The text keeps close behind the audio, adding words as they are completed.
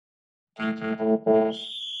Hello,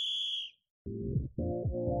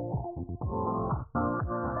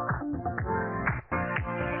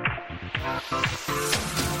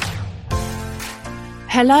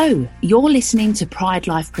 you're listening to Pride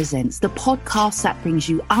Life Presents, the podcast that brings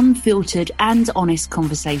you unfiltered and honest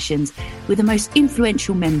conversations with the most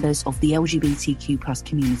influential members of the LGBTQ plus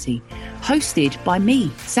community. Hosted by me,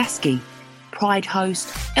 Sasky, Pride host,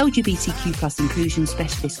 LGBTQ plus inclusion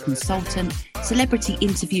specialist consultant, celebrity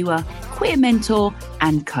interviewer, queer mentor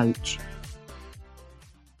and coach.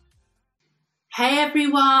 Hey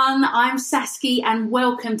everyone, I'm Sasky and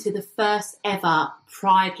welcome to the first ever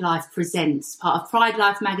Pride Life Presents, part of Pride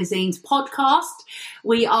Life Magazine's podcast.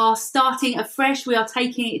 We are starting afresh. We are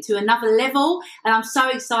taking it to another level and I'm so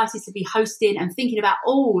excited to be hosting and thinking about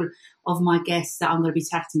all of my guests that I'm going to be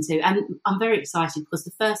chatting to. And I'm very excited because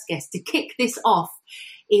the first guest to kick this off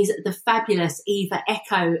is the fabulous Eva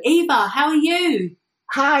Echo. Eva, how are you?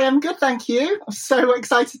 Hi, I'm good, thank you. I'm so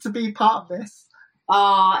excited to be part of this.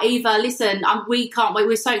 Eva, listen, we can't wait.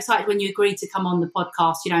 We're so excited when you agreed to come on the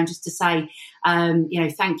podcast, and just to say,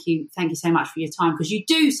 thank you so much for your time because you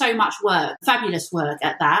do so much work, fabulous work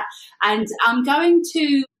at that. And I'm going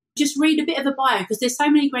to just read a bit of a bio because there's so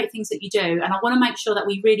many great things that you do and I want to make sure that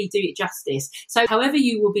we really do it justice. So however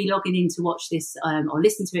you will be logging in to watch this or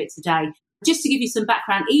listen to it today, just to give you some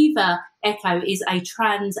background, Eva Echo is a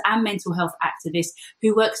trans and mental health activist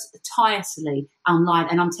who works tirelessly online,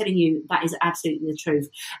 and I'm telling you, that is absolutely the truth.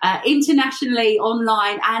 Internationally,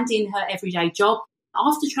 online, and in her everyday job.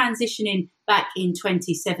 After transitioning back in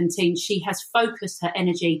 2017, she has focused her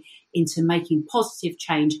energy into making positive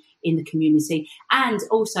change in the community and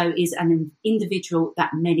also is an individual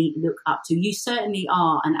that many look up to. You certainly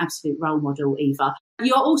are an absolute role model, Eva.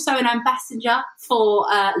 You're also an ambassador for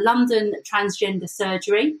London Transgender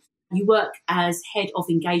Surgery. You work as head of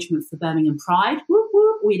engagement for Birmingham Pride. Whoop,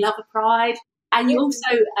 whoop, we love a Pride. And you also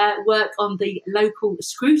work on the local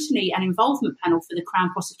scrutiny and involvement panel for the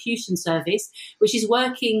Crown Prosecution Service, which is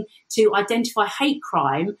working to identify hate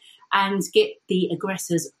crime and get the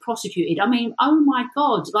aggressors prosecuted. I mean, oh my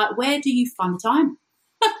God, where do you find the time?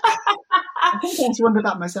 I think I just wondered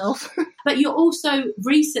that myself. But you're also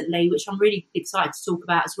recently, which I'm really excited to talk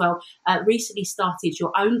about as well, recently started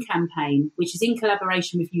your own campaign, which is in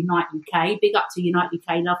collaboration with Unite UK. Big up to Unite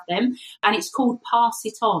UK, love them. And it's called Pass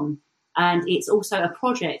It On. And it's also a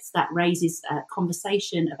project that raises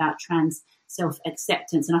conversation about trans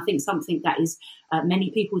self-acceptance. And I think something that is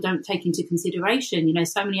many people don't take into consideration,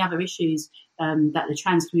 so many other issues that the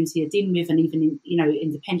trans community are dealing with, and even,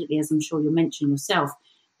 independently, as I'm sure you'll mention yourself.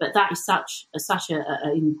 But that is such an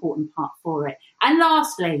important part for it. And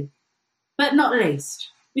lastly, but not least,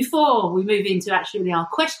 before we move into actually our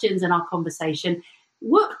questions and our conversation,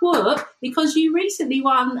 whoop, because you recently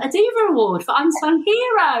won a Diva Award for Unsung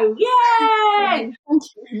Hero. Yay! Thank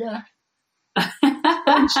you, yeah.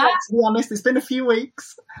 I'm in shock, to be honest. It's been a few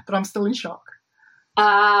weeks, but I'm still in shock. Well,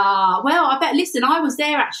 I bet, listen, I was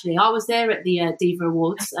there actually. I was there at the Diva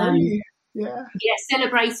Awards. Yeah,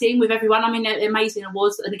 celebrating with everyone. I mean, amazing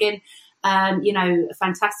awards. And again, a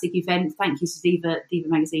fantastic event. Thank you to Diva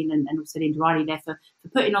Magazine and also Linda Riley there for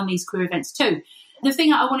putting on these queer events too. The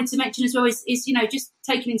thing I wanted to mention as well is just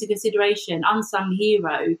taking into consideration Unsung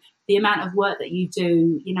Hero, the amount of work that you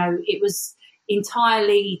do, it was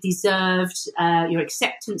entirely deserved. Your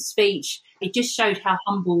acceptance speech, it just showed how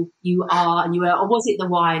humble you are and you were. Or was it the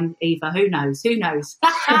wine, Eva? Who knows?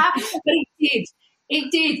 But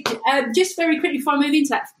it did. Just very quickly before I move into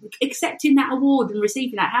that, accepting that award and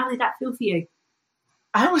receiving that, how did that feel for you?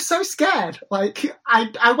 I was so scared.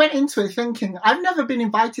 I went into it thinking, I've never been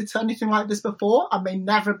invited to anything like this before. I may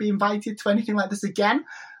never be invited to anything like this again.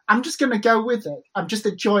 I'm just going to go with it. I'm just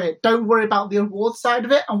enjoy it. Don't worry about the award side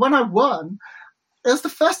of it. And when I won, it was the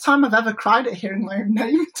first time I've ever cried at hearing my own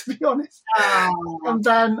name, to be honest. Oh. And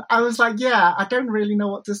then I was like, I don't really know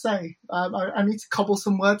what to say. I need to cobble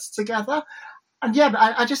some words together. And but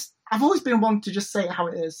I've always been one to just say it how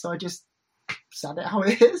it is. So I just said it how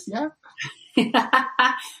it is, yeah.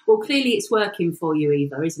 Well, clearly it's working for you,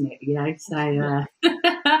 Eva, isn't it? So,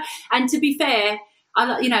 and to be fair,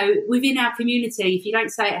 within our community, if you don't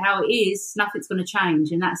say it how it is, nothing's going to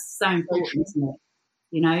change. And that's so important, isn't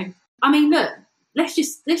it? I mean, look, let's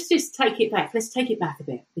just take it back. Let's take it back a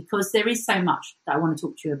bit because there is so much that I want to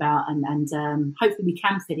talk to you about and hopefully we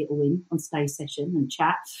can fit it all in on today's session and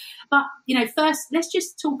chat. But, first, let's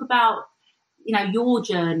just talk about, your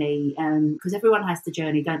journey, because everyone has the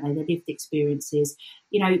journey, don't they? Their lived experiences.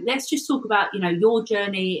 Let's just talk about, your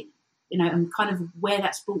journey, and kind of where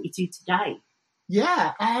that's brought you to today.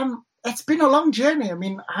 Yeah. it's been a long journey. I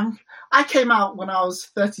mean, I came out when I was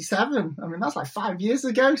 37. I mean, that's like 5 years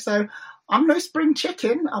ago. So I'm no spring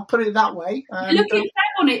chicken. I'll put it that way. You're looking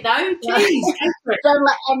back on it though. Jeez, don't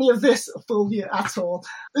let any of this fool you at all.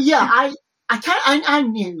 But yeah, I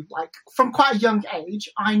knew, like, from quite a young age,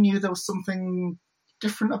 I knew there was something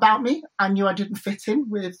different about me. I knew I didn't fit in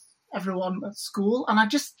with everyone at school, and I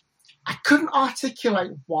couldn't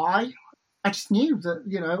articulate why. I just knew that,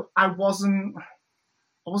 you know, I wasn't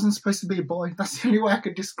supposed to be a boy. That's the only way I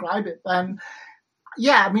could describe it. And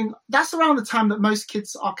yeah, I mean, that's around the time that most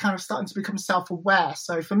kids are kind of starting to become self-aware.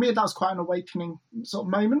 So for me, that was quite an awakening sort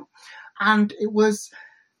of moment. And it was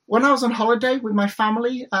when I was on holiday with my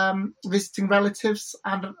family, visiting relatives,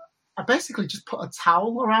 and I basically just put a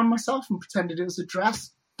towel around myself and pretended it was a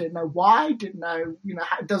dress. Didn't know why, didn't know, you know,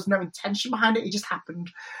 there was no intention behind it. It just happened.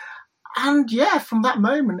 And yeah, from that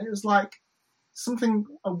moment, it was like something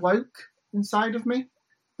awoke inside of me.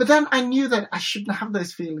 But then I knew that I shouldn't have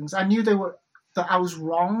those feelings. I knew that I was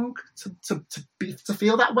wrong to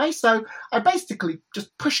feel that way. So I basically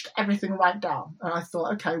just pushed everything right down. And I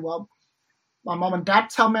thought, okay, well, my mom and dad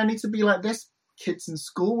tell me I need to be like this. Kids in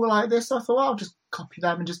school were like this. So I thought, well, I'll just copy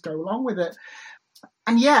them and just go along with it.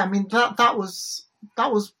 And yeah, I mean, that was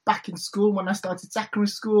back in school when I started secondary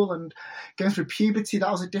school and going through puberty.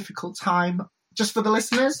 That was a difficult time. Just for the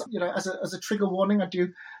listeners, you know, as a trigger warning, I do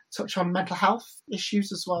touch on mental health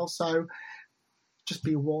issues as well. So just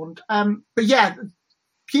be warned. But yeah,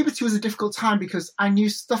 puberty was a difficult time because I knew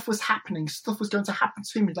stuff was happening. Stuff was going to happen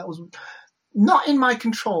to me that was not in my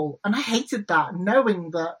control. And I hated that,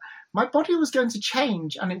 knowing that my body was going to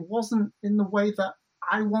change and it wasn't in the way that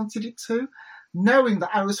I wanted it to, knowing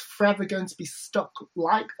that I was forever going to be stuck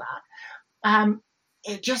like that.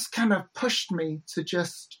 It just kind of pushed me to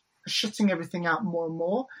just shutting everything out more and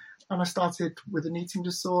more. And I started with an eating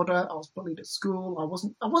disorder. I was bullied at school.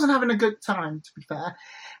 I wasn't having a good time, to be fair.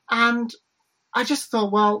 And I just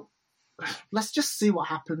thought, well, let's just see what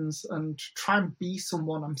happens and try and be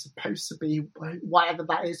someone I'm supposed to be, whatever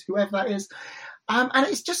that is, whoever that is. And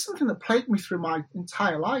it's just something that plagued me through my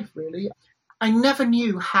entire life, really. I never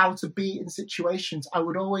knew how to be in situations. I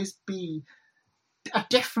would always be a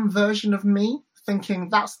different version of me, thinking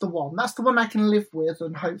that's the one I can live with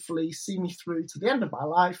and hopefully see me through to the end of my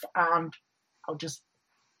life, and I'll just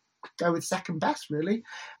go with second best, really.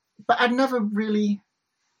 But it never really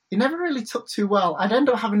took too well. I'd end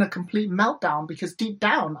up having a complete meltdown because deep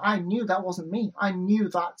down I knew that wasn't me. I knew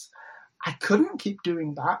that I couldn't keep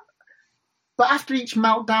doing that. But after each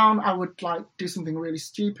meltdown, I would do something really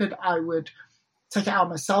stupid. I would take it out on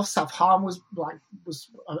myself. Self-harm was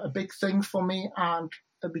a big thing for me, and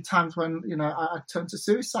there'd be times when, you know, I'd turn to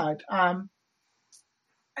suicide.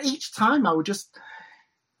 Each time I would just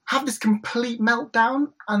have this complete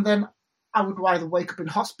meltdown, and then I would either wake up in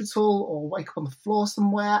hospital or wake up on the floor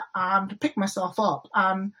somewhere and pick myself up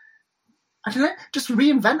and, I don't know, just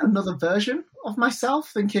reinvent another version of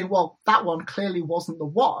myself, thinking, well, that one clearly wasn't the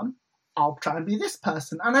one. I'll try and be this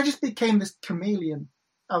person. And I just became this chameleon.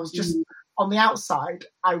 I was just, on the outside,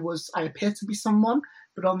 I appeared to be someone,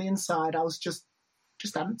 but on the inside, I was just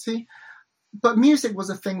empty. But music was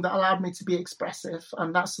a thing that allowed me to be expressive,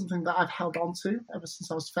 and that's something that I've held on to ever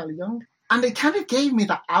since I was fairly young. And it kind of gave me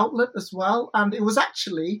that outlet as well. And it was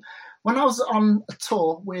actually when I was on a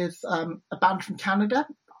tour with a band from Canada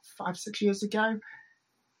 5-6 years ago.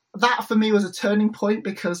 That for me was a turning point,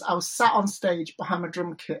 because I was sat on stage behind my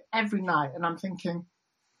drum kit every night, and I'm thinking,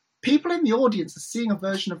 people in the audience are seeing a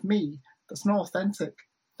version of me that's not authentic.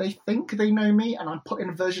 They think they know me, and I'm putting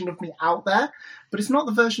a version of me out there, but it's not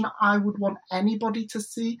the version I would want anybody to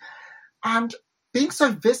see. And being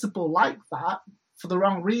so visible like that for the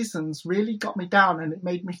wrong reasons really got me down, and it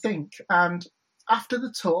made me think. And after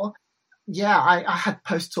the tour, yeah, I had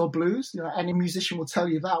post-tour blues. You know, any musician will tell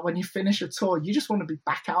you that when you finish a tour, you just want to be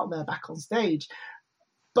back out there, back on stage.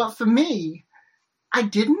 But for me, I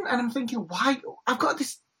didn't, and I'm thinking, why? I've got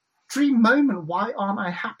this dream moment. Why aren't I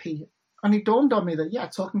happy? And it dawned on me that, yeah,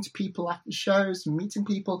 talking to people after shows and meeting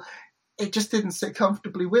people, it just didn't sit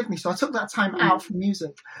comfortably with me. So I took that time out from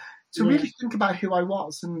music to really think about who I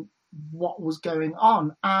was and what was going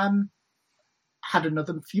on. Had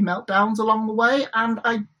another few meltdowns along the way, and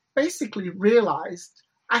I basically realised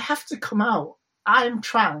I have to come out. I am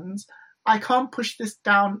trans. I can't push this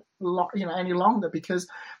down, any longer, because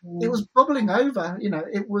it was bubbling over. You know,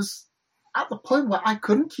 it was at the point where I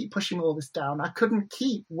couldn't keep pushing all this down. I couldn't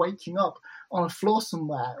keep waking up on a floor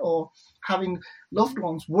somewhere or having loved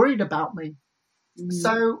ones worried about me.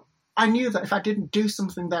 So I knew that if I didn't do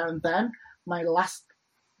something there and then,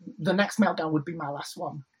 the next meltdown would be my last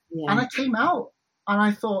one. Yeah. And I came out, And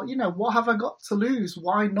I thought, what have I got to lose?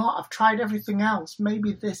 Why not? I've tried everything else.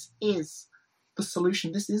 Maybe this is the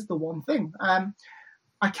solution. This is the one thing.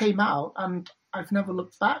 I came out and I've never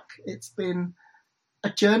looked back. It's been a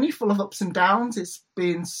journey full of ups and downs. It's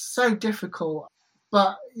been so difficult,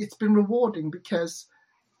 but it's been rewarding because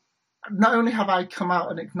not only have I come out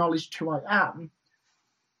and acknowledged who I am,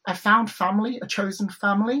 I found family, a chosen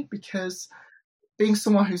family, because being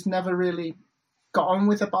someone who's never really got on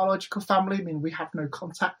with a biological family, I mean, we have no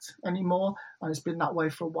contact anymore, and it's been that way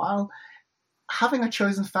for a while. Having a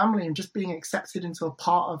chosen family and just being accepted into a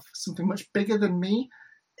part of something much bigger than me,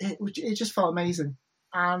 it just felt amazing.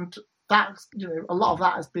 And that, a lot of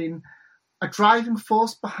that has been a driving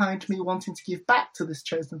force behind me wanting to give back to this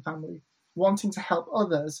chosen family, wanting to help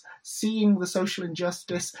others, seeing the social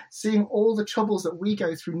injustice, seeing all the troubles that we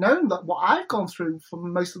go through, knowing that what I've gone through for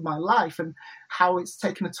most of my life and how it's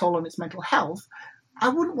taken a toll on its mental health. I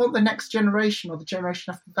wouldn't want the next generation or the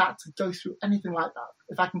generation after that to go through anything like that.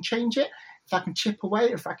 If I can change it, if I can chip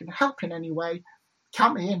away, if I can help in any way,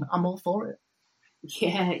 count me in. I'm all for it.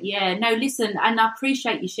 Yeah. No, listen, and I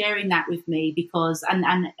appreciate you sharing that with me because, and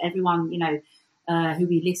everyone, who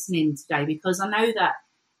be listening today, because I know that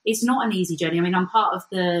it's not an easy journey. I mean, I'm part of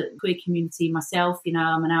the queer community myself.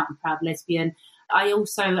 I'm an out and proud lesbian. I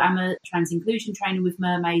also am a trans inclusion trainer with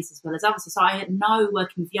Mermaids as well as others. So I know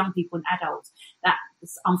working with young people and adults that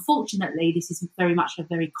unfortunately this is very much a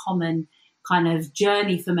very common kind of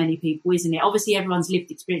journey for many people, isn't it? Obviously, everyone's lived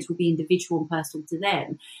experience will be individual and personal to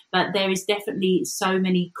them, but there is definitely so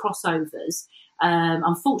many crossovers,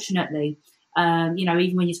 unfortunately.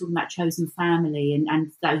 Even when you're talking about chosen family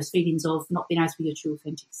and those feelings of not being able to be your true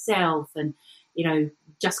authentic self and,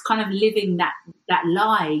 just kind of living that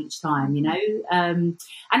lie each time, and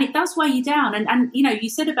it does weigh you down. And you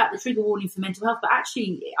said about the trigger warning for mental health, but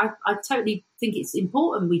actually I totally think it's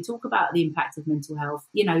important we talk about the impact of mental health,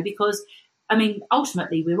 because I mean,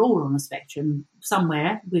 ultimately, we're all on a spectrum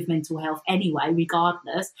somewhere with mental health anyway,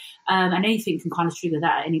 regardless, and anything can kind of trigger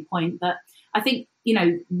that at any point. But I think,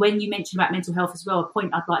 when you mentioned about mental health as well, a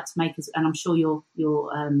point I'd like to make is, and I'm sure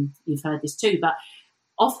you've heard this too, but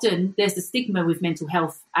often there's the stigma with mental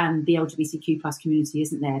health and the LGBTQ plus community,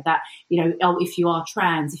 isn't there? That, if you are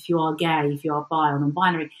trans, if you are gay, if you are bi or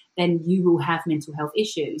non-binary, then you will have mental health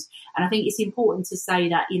issues. And I think it's important to say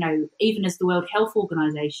that, even as the World Health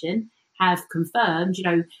Organization have confirmed,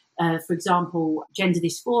 for example, gender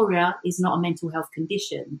dysphoria is not a mental health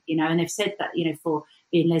condition, and they've said that, for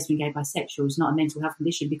being lesbian, gay, bisexual is not a mental health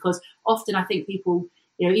condition, because often I think people,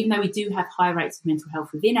 even though we do have high rates of mental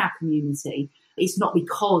health within our community, it's not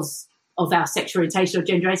because of our sexual orientation or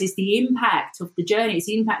gender identity. It's the impact of the journey. It's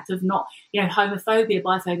the impact of not, homophobia,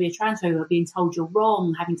 biphobia, transphobia, being told you're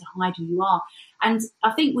wrong, having to hide who you are. And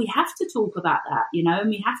I think we have to talk about that, and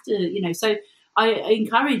we have to, so I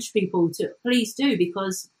encourage people to please do,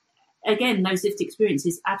 because again, those lived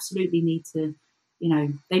experiences absolutely need to,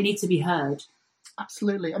 they need to be heard.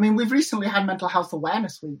 Absolutely. I mean, we've recently had Mental Health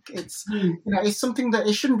Awareness Week. It's, it's something that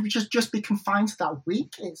it shouldn't just be confined to that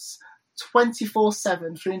week. It's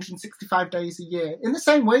 24/7, 365 days a year, in the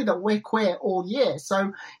same way that we're queer all year.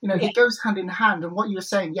 So, it goes hand in hand. And what you were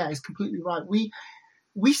saying, is completely right.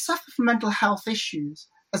 We suffer from mental health issues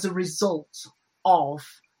as a result of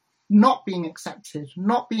not being accepted,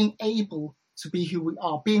 not being able to be who we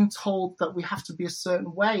are, being told that we have to be a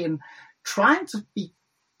certain way, and trying to be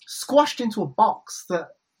squashed into a box that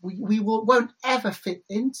we won't ever fit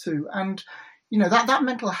into. And, that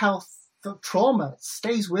mental health, the trauma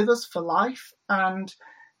stays with us for life, and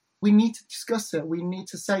we need to discuss it. We need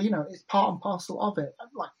to say, it's part and parcel of it.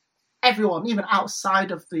 Like everyone, even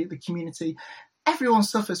outside of the community, everyone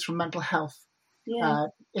suffers from mental health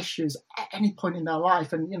issues at any point in their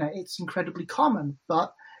life. And, it's incredibly common,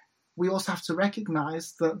 but we also have to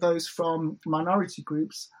recognize that those from minority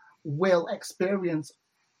groups will experience,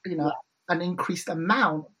 an increased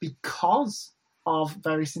amount because of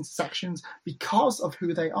various intersections, because of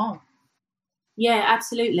who they are. Yeah,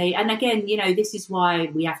 absolutely. And again, this is why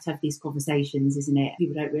we have to have these conversations, isn't it?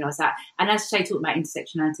 People don't realise that. And as Shay talked about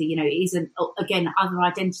intersectionality, it isn't, again, other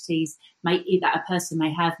identities that a person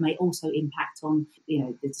may have may also impact on,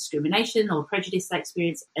 the discrimination or prejudice they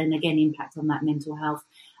experience, and again, impact on that mental health.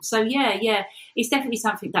 So yeah, it's definitely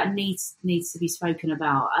something that needs to be spoken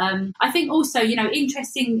about. I think also,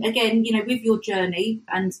 interesting, again, with your journey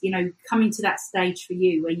and, coming to that stage for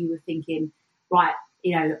you where you were thinking, right,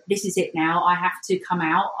 this is it now. I have to come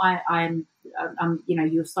out. I'm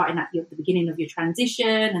you're starting at the beginning of your transition,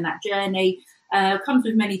 and that journey comes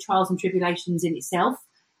with many trials and tribulations in itself.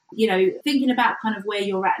 Thinking about kind of where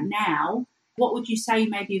you're at now, What would you say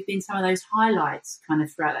maybe have been some of those highlights kind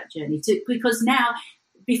of throughout that journey? Because now,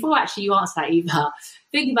 before actually you answer that, Eva,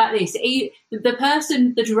 think about this.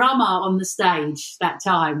 The drummer on the stage that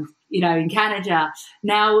time, in Canada,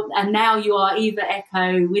 now you are Eva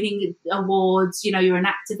Echo, winning awards, you're an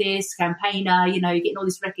activist, campaigner, you're getting all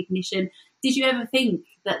this recognition. Did you ever think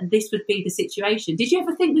that this would be the situation? Did you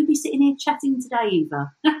ever think we'd be sitting here chatting today,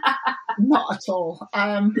 Eva? Not at all.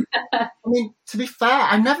 I mean, to be fair,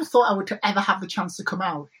 I never thought I would ever have the chance to come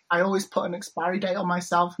out. I always put an expiry date on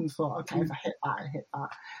myself and thought, okay, if I hit that, I hit that.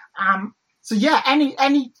 So yeah,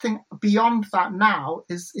 anything beyond that now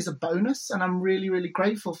is a bonus, and I'm really, really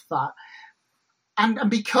grateful for that. And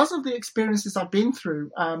because of the experiences I've been through,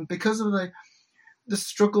 because of the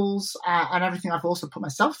struggles and everything I've also put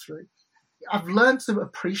myself through, I've learned to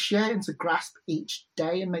appreciate and to grasp each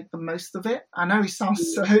day and make the most of it. I know it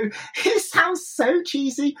sounds so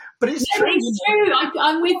cheesy, but it's true. It's true.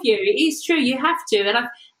 I'm with you. It is true. You have to. And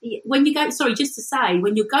when you go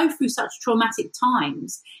through such traumatic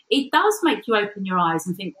times, it does make you open your eyes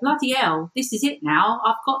and think, bloody hell, this is it now.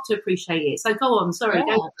 I've got to appreciate it. So go on. Sorry,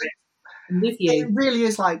 go for it. I'm with you. It really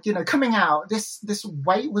is like, coming out, this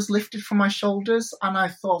weight was lifted from my shoulders, and I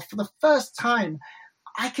thought, for the first time,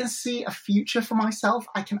 I can see a future for myself.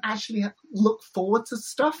 I can actually look forward to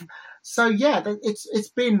stuff. So yeah, it's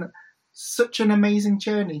been such an amazing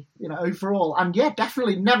journey, overall. And yeah,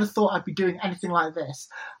 definitely never thought I'd be doing anything like this.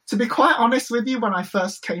 To be quite honest with you, when I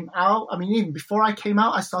first came out, I mean, even before I came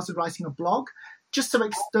out, I started writing a blog just to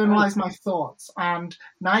externalize my thoughts. And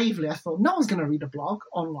naively, I thought, no one's going to read a blog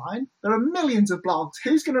online. There are millions of blogs.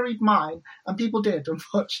 Who's going to read mine? And people did,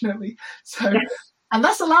 unfortunately. So... And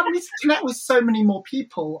that's allowed me to connect with so many more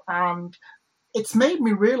people. And it's made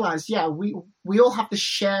me realize, yeah, we all have this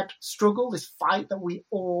shared struggle, this fight that we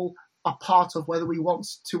all are part of, whether we want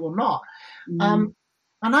to or not. And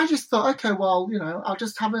I just thought, okay, well, I'll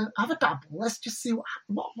just have a dabble. Let's just see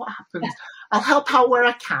what happens. I'll help out where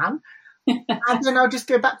I can. And then I'll just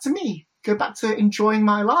go back to enjoying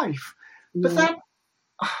my life. But then,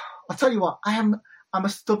 I'll tell you what, I'm a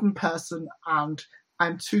stubborn person, and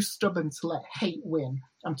I'm too stubborn to let hate win.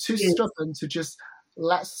 I'm too stubborn to just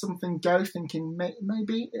let something go thinking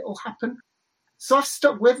maybe it'll happen. So I've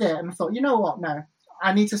stuck with it and thought, you know what, no,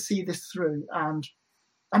 I need to see this through. And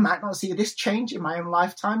I might not see this change in my own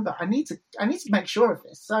lifetime, but I need to make sure of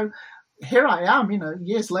this. So here I am,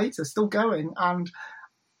 years later, still going. And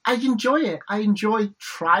I enjoy it. I enjoy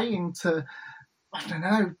trying to,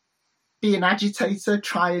 be an agitator,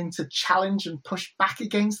 trying to challenge and push back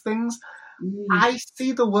against things. I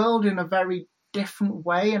see the world in a very different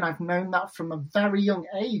way, and I've known that from a very young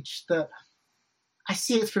age, that I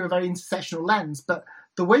see it through a very intersectional lens. But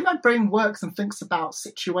the way my brain works and thinks about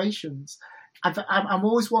situations, I'm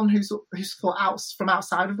always one who's thought out from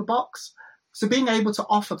outside of the box. So being able to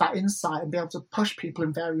offer that insight and be able to push people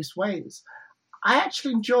in various ways, I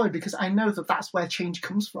actually enjoy, because I know that that's where change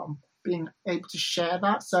comes from, being able to share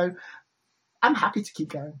that. So I'm happy to keep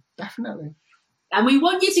going, definitely. And we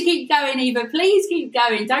want you to keep going, Eva. Please keep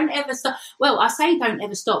going. Don't ever stop. Well, I say don't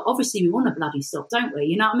ever stop. Obviously, we want to bloody stop, don't we?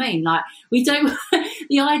 You know what I mean? Like, we don't.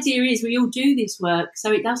 The idea is we all do this work,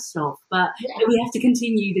 so it does stop. But we have to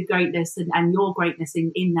continue the greatness, and your greatness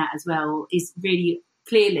in that as well is really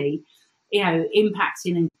clearly,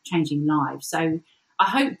 impacting and changing lives. So I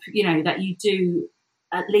hope, that you do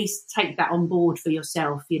at least take that on board for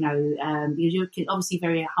yourself. You're obviously a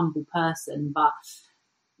very humble person, but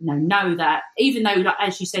know that, even though, like,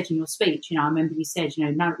 as you said in your speech, I remember you said,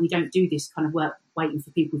 no, we don't do this kind of work waiting for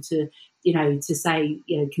people to, to say,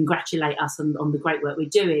 congratulate us on the great work we're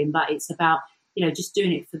doing, but it's about, just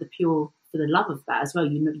doing it for the love of that as well.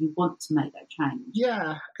 You want to make that change.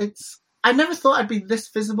 Yeah, I never thought I'd be this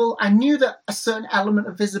visible. I knew that a certain element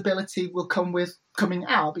of visibility will come with coming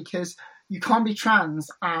out, because you can't be trans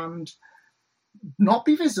and not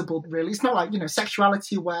be visible, really. It's not like,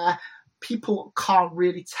 sexuality where people can't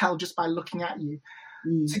really tell just by looking at you.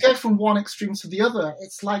 To go from one extreme to the other,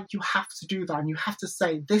 it's like you have to do that, and you have to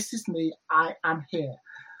say, this is me, I am here.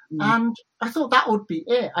 And I thought that would be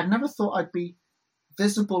it. I never thought I'd be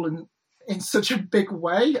visible in such a big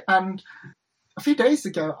way. And a few days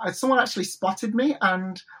ago, someone actually spotted me,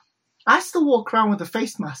 and I still walk around with a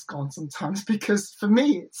face mask on sometimes, because for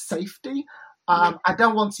me, it's safety. I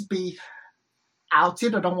don't want to be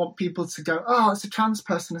outed. I don't want people to go, oh, it's a trans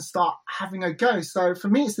person, and start having a go. So for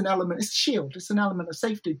me, it's a shield. It's an element of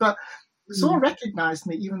safety. But someone recognized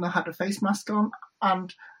me, even though I had a face mask on,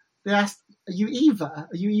 and they asked, are you Eva?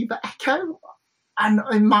 Are you Eva Echo? And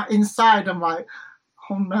inside, I'm like,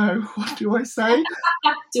 oh no, what do I say?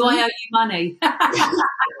 Do I owe you money?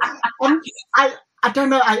 I don't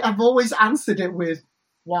know. I've always answered it with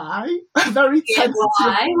why. Very tentative.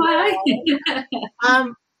 Why?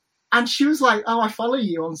 And she was like, "Oh, I follow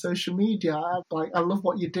you on social media. I love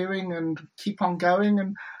what you're doing, and keep on going."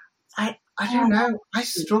 And I don't know. I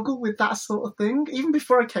struggle with that sort of thing. Even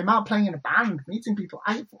before I came out playing in a band, meeting people,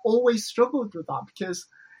 I've always struggled with that because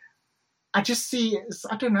I just see it as,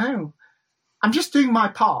 I don't know. I'm just doing my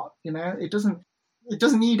part, It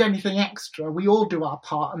doesn't need anything extra. We all do our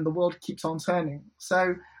part, and the world keeps on turning.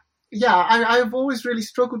 So, yeah, I've always really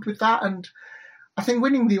struggled with that, and I think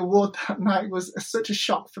winning the award that night was such a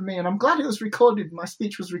shock for me, and I'm glad it was recorded. My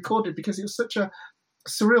speech was recorded because it was such a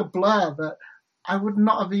surreal blur that I would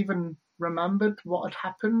not have even remembered what had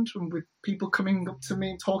happened, and with people coming up to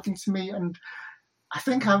me and talking to me, and I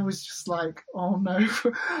think I was just like, oh no,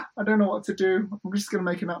 I don't know what to do. I'm just going to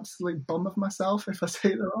make an absolute bum of myself if I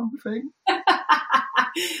say the wrong thing.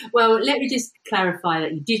 Well, let me just clarify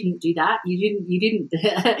that you didn't do that. You didn't.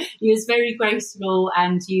 You was very graceful,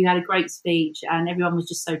 and you had a great speech, and everyone was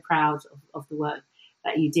just so proud of the work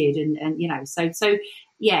that you did. And so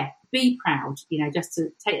yeah, be proud. Just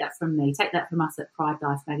to take that from me, take that from us at Pride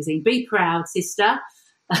Life magazine. Be proud, sister.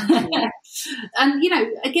 And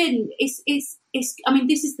again, it's. I mean,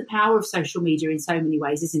 this is the power of social media in so many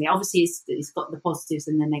ways, isn't it? Obviously, it's got the positives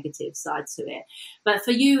and the negative side to it. But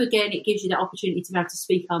for you, again, it gives you the opportunity to be able to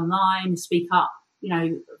speak online, speak up,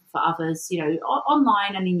 for others,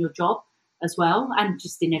 online and in your job as well, and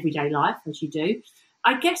just in everyday life as you do.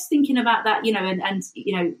 I guess thinking about that, and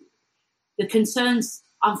the concerns,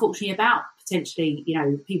 unfortunately, about potentially,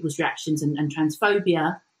 people's reactions and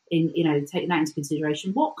transphobia. In taking that into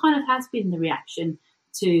consideration, what kind of has been the reaction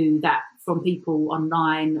to that from people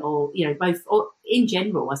online, or both, or in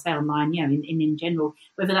general? I say online, in general,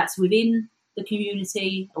 whether that's within the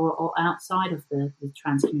community or outside of the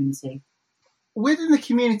trans community. Within the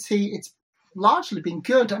community, it's largely been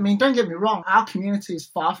good. I mean, don't get me wrong, our community is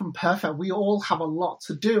far from perfect. We all have a lot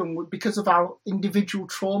to do, and because of our individual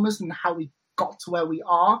traumas and how we got to where we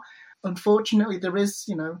are. Unfortunately, there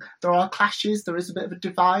are clashes, there is a bit of a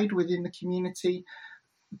divide within the community,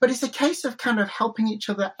 but it's a case of kind of helping each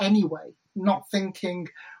other anyway, not thinking,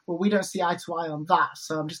 well, we don't see eye to eye on that,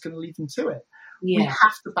 so I'm just going to leave them to it. Yeah. We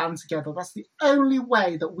have to band together. That's the only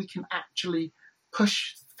way that we can actually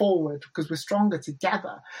push forward, because we're stronger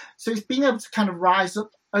together. So it's being able to kind of rise up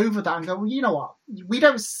over that and go, well, you know what, we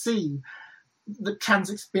don't see the trans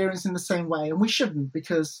experience in the same way, and we shouldn't,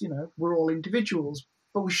 because, we're all individuals.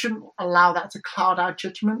 But we shouldn't allow that to cloud our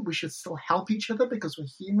judgment. We should still help each other because we're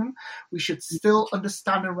human. We should still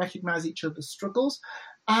understand and recognize each other's struggles,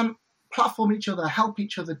 platform each other, help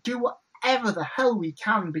each other, do whatever the hell we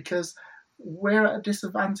can, because we're at a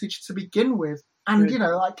disadvantage to begin with. And,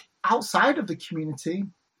 outside of the community,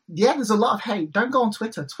 yeah, there's a lot of hate. Don't go on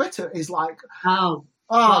Twitter. Twitter is like...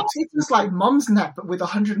 Twitter's like Mumsnet, but with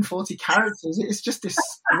 140 characters. It's just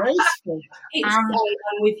disgraceful. I'm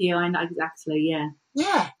with you. I know exactly. Yeah.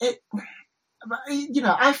 Yeah.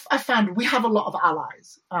 I found we have a lot of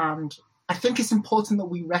allies, and I think it's important that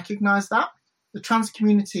we recognise that. The trans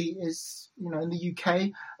community is, in the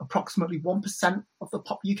UK, approximately 1% of the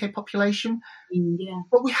UK population. Yeah.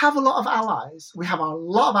 But we have a lot of allies. We have a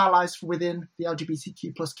lot of allies within the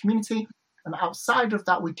LGBTQ plus community, and outside of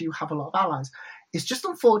that, we do have a lot of allies. It's just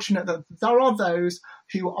unfortunate that there are those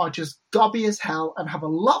who are just gobby as hell and have a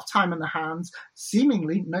lot of time on their hands,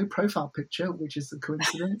 seemingly no profile picture, which is a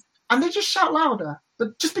coincidence, and they just shout louder.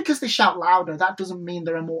 But just because they shout louder, that doesn't mean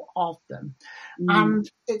there are more of them. And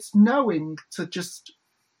it's knowing to just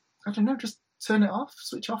turn it off,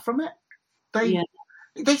 switch off from it.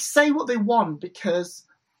 They say what they want because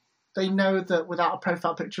they know that without a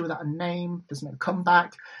profile picture, without a name, there's no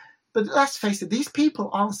comeback. But let's face it, these people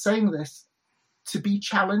aren't saying this to be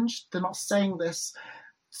challenged. They're not saying this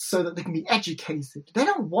so that they can be educated. They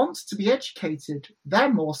don't want to be educated.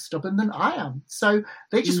 They're more stubborn than I am. So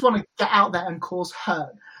they just want to get out there and cause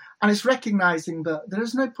hurt. And it's recognizing that there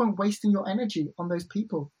is no point wasting your energy on those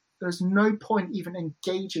people. There's no point even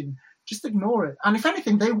engaging. Just ignore it. And if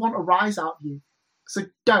anything, they want a rise out of you. So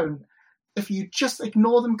don't. If you just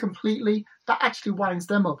ignore them completely, that actually winds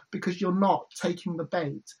them up because you're not taking the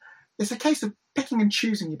bait. It's a case of picking and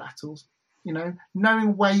choosing your battles.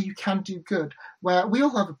 Knowing where you can do good, where we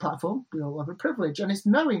all have a platform, we all have a privilege, and it's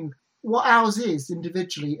knowing what ours is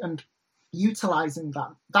individually and utilising that.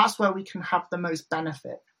 That's where we can have the most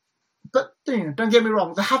benefit. But, don't get me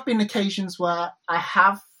wrong, there have been occasions where I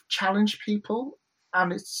have challenged people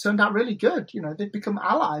and it's turned out really good. They've become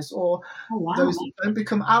allies, or those who don't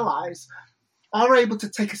become allies are able to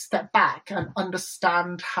take a step back and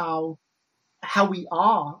understand how how we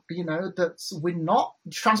are, that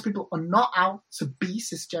trans people are not out to be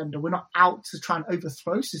cisgender. We're not out to try and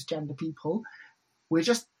overthrow cisgender people. We're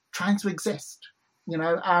just trying to exist,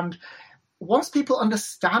 and once people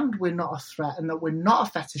understand we're not a threat and that we're not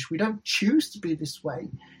a fetish, we don't choose to be this way,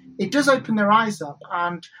 it does open their eyes up,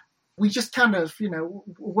 and we just kind of,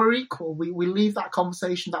 we're equal. We leave that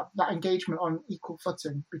conversation, that engagement on equal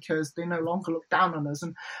footing, because they no longer look down on us.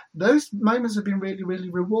 And those moments have been really, really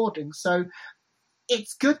rewarding. So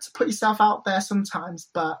it's good to put yourself out there sometimes,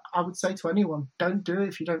 but I would say to anyone, don't do it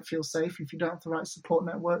if you don't feel safe, if you don't have the right support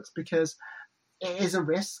networks, because it is a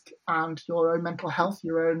risk, and your own mental health,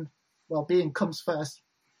 your own well-being comes first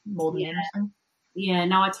more than anything. Yeah,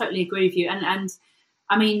 no, I totally agree with you. And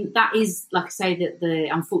I mean, that is, like I say, the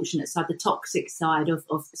unfortunate side, the toxic side of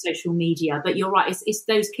social media. But you're right, it's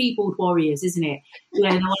those keyboard warriors, isn't it? The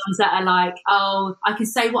ones that are like, oh, I can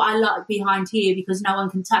say what I like behind here because no one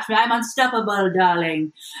can touch me. I'm unstoppable,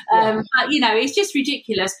 darling. But, it's just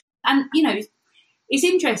ridiculous. And, it's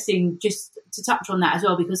interesting just to touch on that as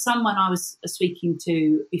well, because someone I was speaking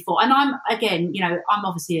to before, and I'm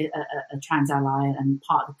obviously a trans ally and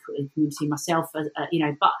part of the community myself, but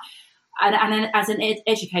and as an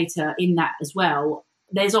educator in that as well,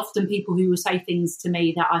 there's often people who will say things to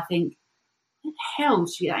me that I think, where the hell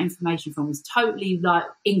did you get that information from? It's totally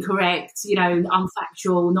incorrect,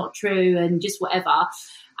 unfactual, not true, and just whatever.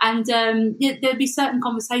 And there'd be certain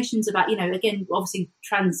conversations about, again, obviously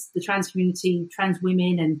the trans community, trans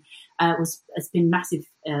women, and has been massive.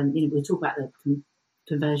 We'll talk about the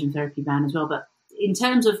conversion therapy ban as well. But in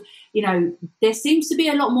terms of, there seems to be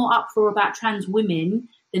a lot more uproar about trans women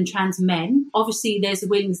than trans men. Obviously, there's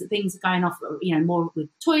things are going off, more with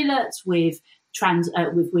toilets, with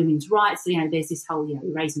with women's rights. There's this whole,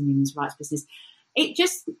 raising women's rights business. It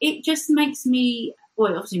just makes me.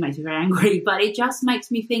 Well, it obviously makes me very angry, but it just makes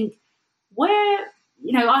me think where,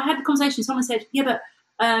 I had a conversation, someone said, yeah, but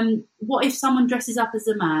what if someone dresses up as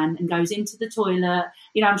a man and goes into the toilet?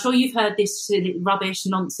 I'm sure you've heard this rubbish,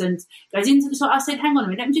 nonsense, goes into the toilet. I said, hang on a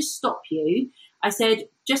minute, let me just stop you. I said,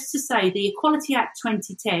 just to say, the Equality Act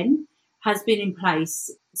 2010 has been in place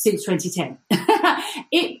since 2010.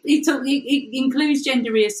 It includes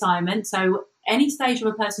gender reassignment, so any stage of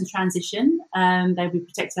a person's transition, they'll be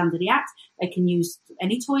protected under the Act. They can use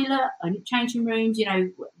any toilet, any changing rooms,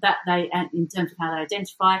 that they, in terms of how they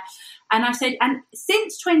identify. And I said, and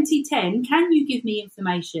since 2010, can you give me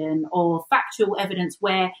information or factual evidence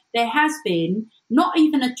where there has been not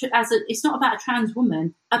even it's not about a trans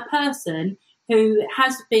woman, a person who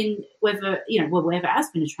has been, whether it has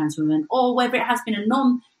been a trans woman or whether it has been a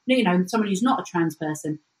someone who's not a trans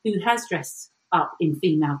person who has dressed up in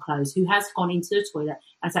female clothes, who has gone into the toilet.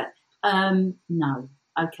 I said, no.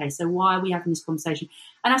 Okay, so why are we having this conversation?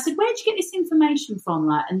 And I said, where did you get this information from?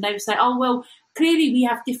 And they would say, oh, well, clearly we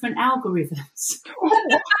have different algorithms.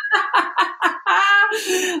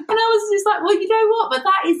 And I was just like, well, you know what? But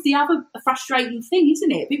that is the other frustrating thing,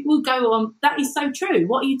 isn't it? People will go on, that is so true.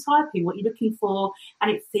 What are you typing? What are you looking for?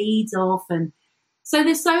 And it feeds off. And so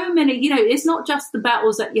there's so many, it's not just the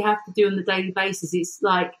battles that you have to do on a daily basis. It's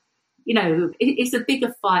like, it's a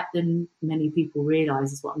bigger fight than many people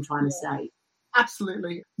realise, is what I'm trying to say.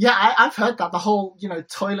 Absolutely. Yeah, I've heard that, the whole,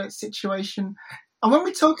 toilet situation. And when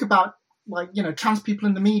we talk about, trans people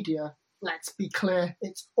in the media, let's be clear,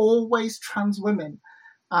 it's always trans women.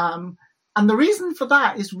 And the reason for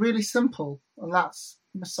that is really simple, and that's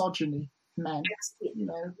misogyny, men.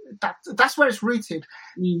 That's where it's rooted.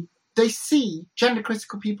 Mm. They see, gender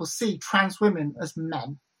critical people see trans women as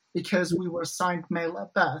men because we were assigned male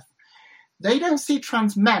at birth. They don't see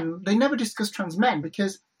trans men. They never discuss trans men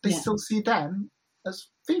because they still see them as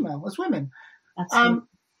female, as women.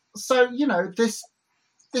 So,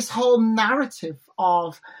 this whole narrative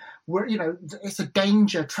of where, it's a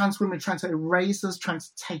danger, trans women trying to erase us, trying to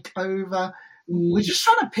take over. We're just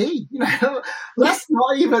trying to pee, Let's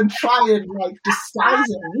not even try and disguise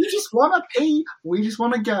it. We just want to pee. We just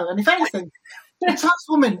want to go. And if anything, the trans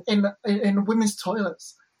women in women's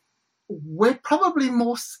toilets, we're probably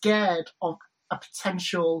more scared of a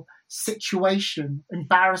potential situation,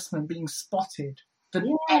 embarrassment, being spotted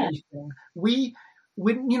than anything.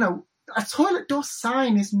 A toilet door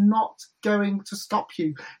sign is not going to stop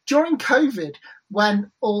you. During COVID,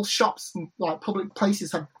 when all shops and public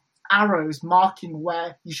places had arrows marking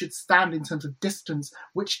where you should stand in terms of distance,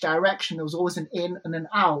 which direction, there was always an in and an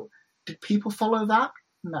out. Did people follow that?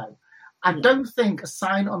 No. I don't think a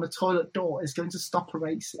sign on a toilet door is going to stop a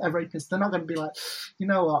rapist. They're not going to be like, you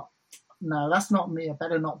know what? No, that's not me. I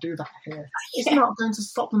better not do that here. It's not going to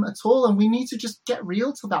stop them at all. And we need to just get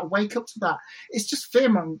real to that, wake up to that. It's just fear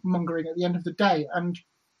mongering at the end of the day. And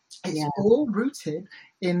It's all rooted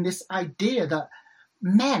in this idea that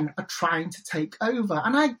men are trying to take over.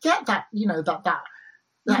 And I get that,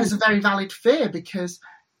 that is a very valid fear, because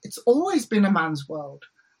it's always been a man's world.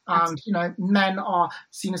 And, men are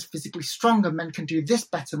seen as physically stronger. Men can do this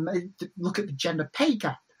better. Look at the gender pay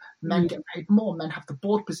gap. Men get paid more. Men have the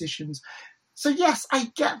board positions. So, yes,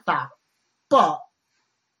 I get that. But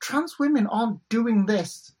trans women aren't doing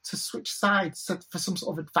this to switch sides for some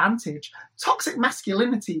sort of advantage. Toxic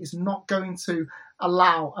masculinity is not going to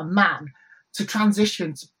allow a man to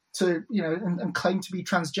transition to and claim to be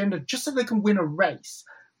transgender just so they can win a race.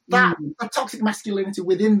 That a toxic masculinity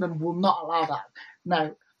within them will not allow that.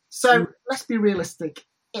 No. So let's be realistic.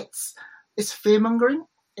 It's fear-mongering.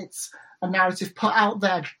 It's a narrative put out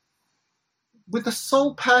there with the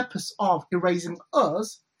sole purpose of erasing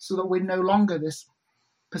us so that we're no longer this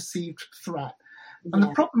perceived threat. And the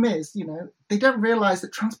problem is, they don't realise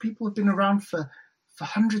that trans people have been around for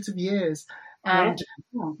hundreds of years. And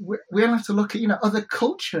we only have to look at, other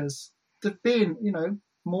cultures that have been,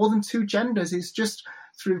 more than two genders. It's just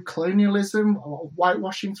through colonialism or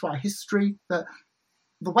whitewashing throughout history that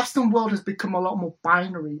the Western world has become a lot more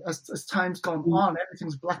binary as time's gone on.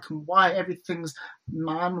 Everything's black and white. Everything's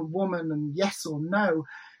man, woman, and yes or no.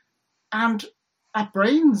 And our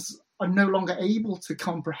brains are no longer able to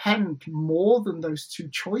comprehend more than those two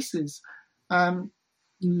choices.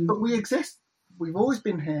 But we exist. We've always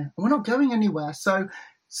been here, and we're not going anywhere. So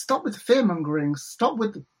stop with the fear-mongering, stop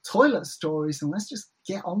with the toilet stories, and let's just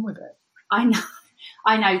get on with it. I know.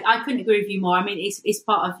 I couldn't agree with you more. I mean, it's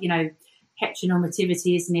part of,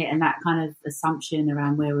 heteronormativity, isn't it? And that kind of assumption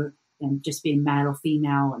around where we're just being male or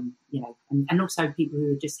female, and and also people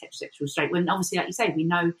who are just heterosexual straight. When obviously, like you say, we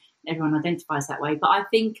know everyone identifies that way. But I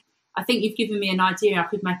think you've given me an idea. I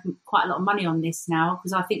could make quite a lot of money on this now,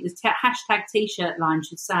 because I think the hashtag T-shirt line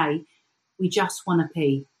should say, "We just want to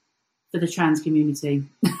pee," for the trans community.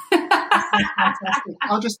 Fantastic.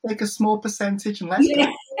 I'll just take a small percentage and let's go.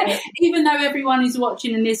 Even though everyone is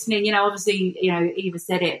watching and listening, obviously, Eva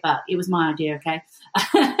said it, but it was my idea, okay?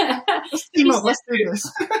 Let's do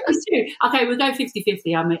this. It's true. Okay, we'll go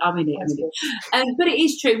 50-50. I'm in it. But it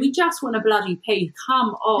is true. We just want a bloody pee.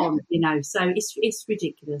 Come on, so it's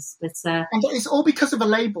ridiculous. But and it's all because of a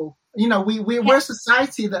label. We're a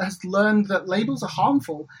society that has learned that labels are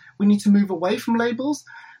harmful. We need to move away from labels.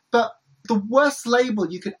 But the worst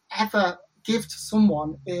label you could ever give to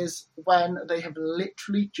someone is when they have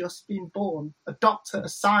literally just been born. A doctor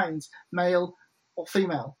assigns male or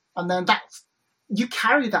female, and then you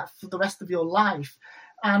carry that for the rest of your life.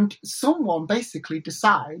 And someone basically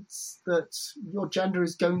decides that your gender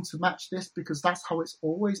is going to match this because that's how it's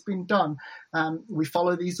always been done. We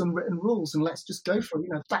follow these unwritten rules and let's just go for it.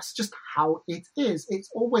 That's just how it is. It's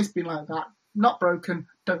always been like that. Not broken,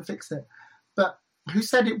 don't fix it. But who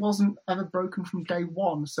said it wasn't ever broken from day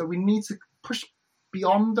one? So we need to push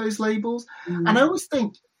beyond those labels. And I always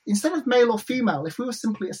think, instead of male or female, if we were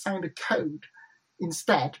simply assigned a code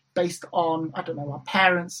instead, based on, I don't know, our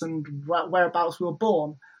parents and whereabouts we were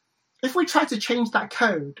born, if we tried to change that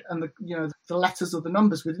code and the letters or the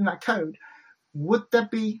numbers within that code, would there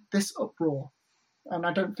be this uproar? And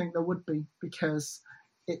I don't think there would be, because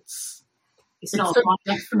it's not so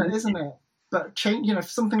definite, isn't it? But change,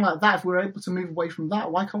 something like that, if we're able to move away from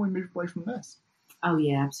that, why can't we move away from this? Oh,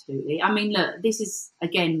 yeah, absolutely. I mean, look, this is,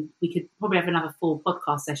 again, we could probably have another 4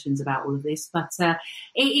 podcast sessions about all of this, but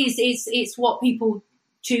it's what people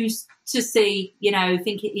choose to see,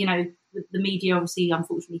 think it, the media obviously,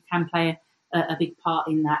 unfortunately, can play a big part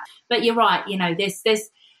in that. But you're right,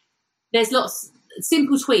 there's lots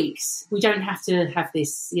simple tweaks. We don't have to have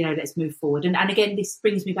this, let's move forward. And again, this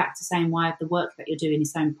brings me back to saying why the work that you're doing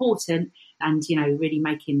is so important and, really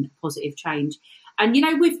making positive change. And,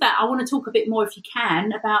 with that, I want to talk a bit more, if you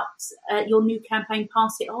can, about your new campaign,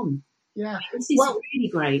 Pass It On. Yeah. This is really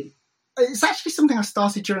great. It's actually something I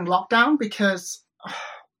started during lockdown because,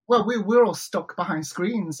 we're all stuck behind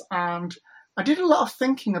screens. And I did a lot of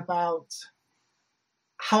thinking about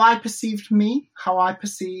how I perceived me, how I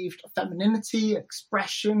perceived femininity,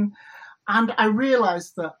 expression. And I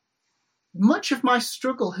realised that much of my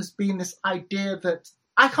struggle has been this idea that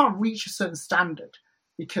I can't reach a certain standard,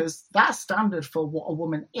 because that standard for what a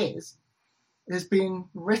woman is has been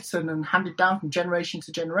written and handed down from generation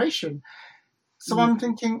to generation. So I'm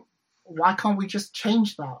thinking, why can't we just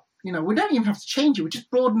change that? We don't even have to change it. We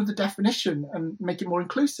just broaden the definition and make it more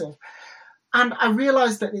inclusive. And I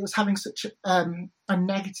realised that it was having such a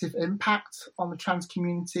negative impact on the trans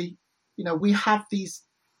community. We have these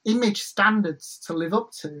image standards to live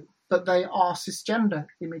up to, but they are cisgender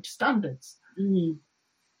image standards,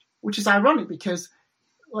 which is ironic because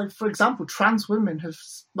like for example,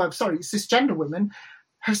 cisgender women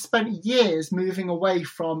have spent years moving away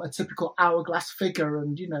from a typical hourglass figure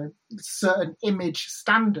and, certain image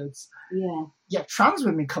standards. Yeah. Yet trans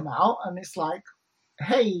women come out and it's like,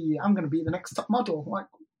 hey, I'm going to be the next top model. Like,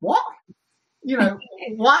 what?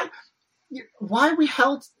 Why are we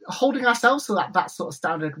holding ourselves to that sort of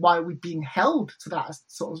standard? Why are we being held to that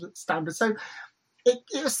sort of standard? So it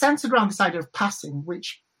was centered around this idea of passing,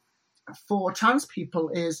 which for trans people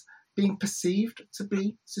is being perceived to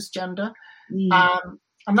be cisgender.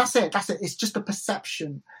 And that's it. It's just a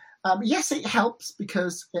perception. Yes, it helps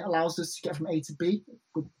because it allows us to get from A to B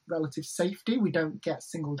with relative safety. We don't get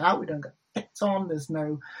singled out. We don't get picked on. There's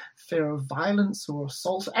no fear of violence or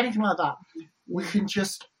assault or anything like that. We can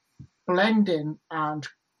just blend in and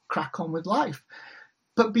crack on with life.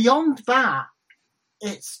 But beyond that,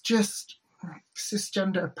 it's just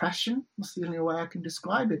cisgender oppression. That's the only way I can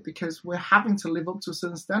describe it, because we're having to live up to a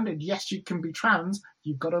certain standard. Yes, you can be trans.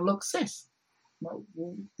 You've got to look cis. Well,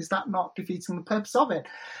 is that not defeating the purpose of it?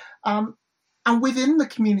 And within the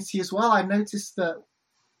community as well, I noticed that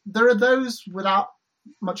there are those without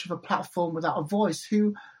much of a platform, without a voice,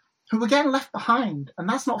 who were getting left behind. And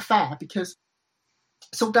that's not fair, because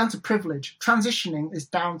it's all down to privilege. Transitioning is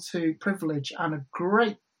down to privilege and a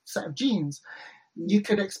great set of genes. You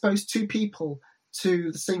could expose two people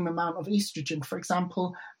to the same amount of estrogen, for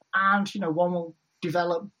example, and one will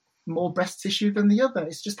develop more breast tissue than the other.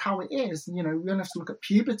 It's just how it is. We only have to look at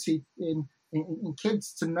puberty in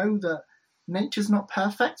kids to know that nature's not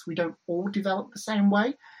perfect. We don't all develop the same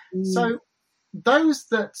way. So those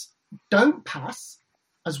that don't pass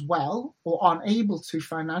as well or aren't able to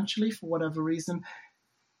financially for whatever reason,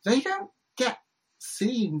 they don't get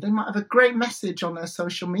seen. They might have a great message on their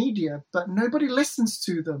social media, but nobody listens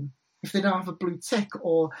to them if they don't have a blue tick,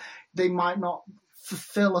 or they might not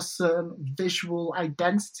fulfill a certain visual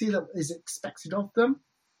identity that is expected of them.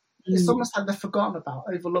 It's almost like they're forgotten about,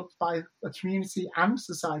 overlooked by the community and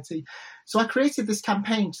society. So I created this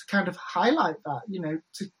campaign to kind of highlight that,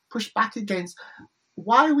 to push back against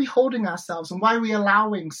why are we holding ourselves and why are we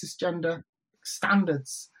allowing cisgender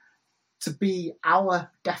standards to be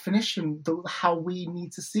our definition, how we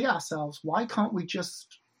need to see ourselves. Why can't we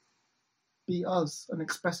just be us and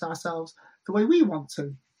express ourselves the way we want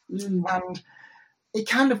to? And it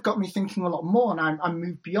kind of got me thinking a lot more, and I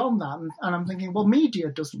moved beyond that. And I'm thinking, well, media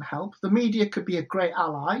doesn't help. The media could be a great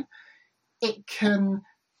ally. It can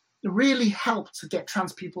really help to get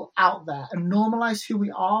trans people out there and normalize who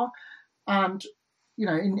we are. And,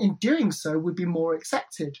 in doing so, we'd be more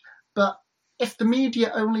accepted. But if the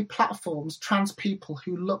media only platforms trans people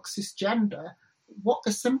who look cisgender, what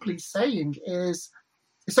they're simply saying is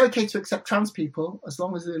it's okay to accept trans people as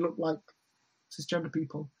long as they look like cisgender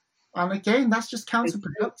people. And again, that's just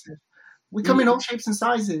counterproductive. We come in all shapes and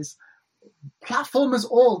sizes. Platform us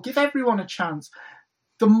all. Give everyone a chance.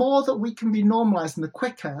 The more that we can be normalised and the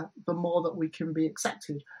quicker, the more that we can be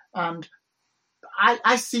accepted. And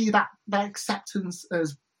I see that acceptance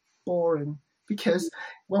as boring. Because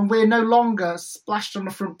when we're no longer splashed on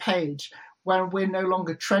the front page, when we're no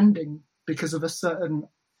longer trending because of a certain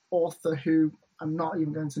author who I'm not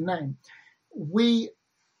even going to name,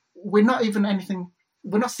 we're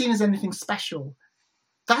not seen as anything special.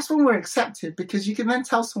 That's when we're accepted, because you can then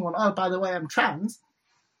tell someone, oh, by the way, I'm trans.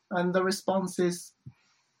 And the response is,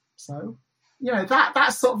 so?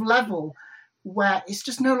 That sort of level where it's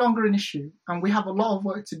just no longer an issue. And we have a lot of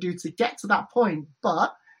work to do to get to that point.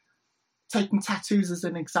 But taking tattoos as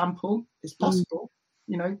an example is possible.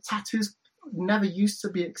 Tattoos never used to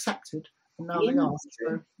be accepted, and now they are.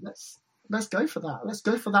 So let's go for that. Let's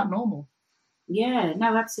go for that normal. Yeah,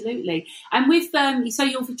 no, absolutely. And with so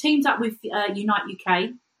you've teamed up with Unite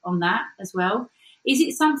UK on that as well. Is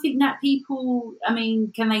it something that people? I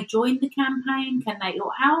mean, can they join the campaign? Can they,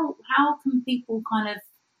 or how can people kind of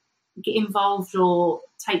get involved or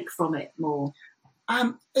take from it more?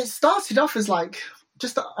 It started off as like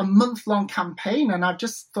just a month-long campaign, and I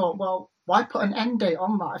just thought, well, why put an end date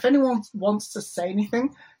on that? If anyone wants to say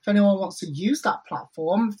anything, if anyone wants to use that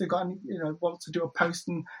platform, if they've got any, want to do a post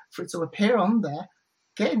and for it to appear on there,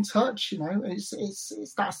 get in touch.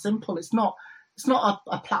 It's that simple. It's not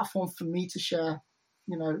a platform for me to share,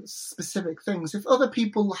 specific things. If other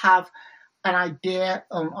people have an idea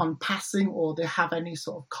on passing, or they have any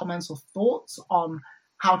sort of comments or thoughts on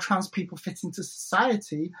how trans people fit into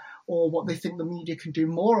society, or what they think the media can do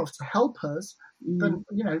more of to help us, then,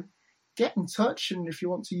 get in touch. And if you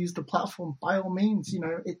want to use the platform, by all means,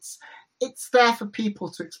 it's there for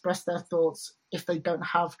people to express their thoughts if they don't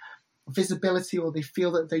have visibility, or they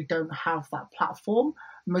feel that they don't have that platform.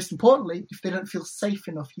 Most importantly, if they don't feel safe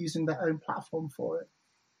enough using their own platform for it.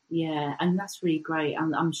 Yeah, and that's really great.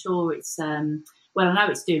 I'm sure it's well, I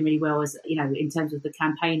know it's doing really well, as you know, in terms of the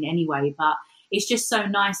campaign anyway. But it's just so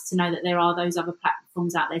nice to know that there are those other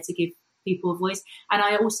platforms out there to give people a voice. And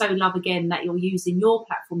I also love again that you're using your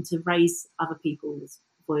platform to raise other people's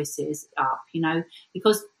voices up. You know,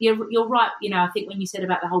 because you're right. You know, I think when you said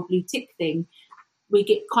about the whole blue tick thing, we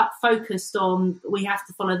get quite focused on we have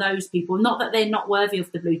to follow those people. Not that they're not worthy of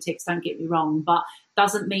the blue ticks, don't get me wrong, but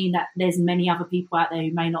doesn't mean that there's many other people out there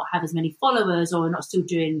who may not have as many followers or are not still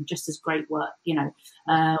doing just as great work, you know,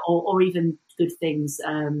 or even good things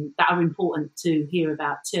that are important to hear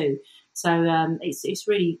about too. So it's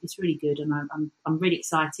really good, and I'm really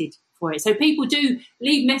excited for it. So people do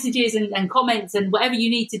leave messages and comments and whatever you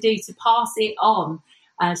need to do to pass it on.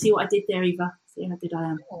 See what I did there, Eva? See how good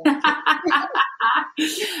I am.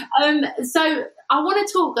 So I want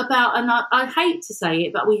to talk about, and I hate to say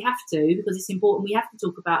it, but we have to because it's important. We have to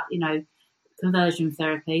talk about, you know, conversion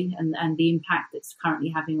therapy and the impact that's currently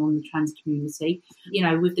having on the trans community. You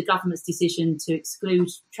know, with the government's decision to exclude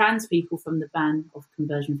trans people from the ban of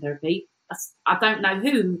conversion therapy. I don't know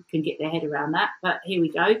who can get their head around that, but here we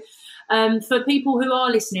go. For people who are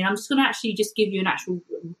listening, I'm just going to actually just give you an actual,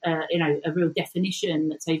 you know, a real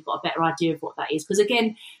definition so you've got a better idea of what that is. Because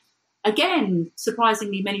again,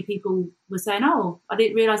 surprisingly, many people were saying, oh, I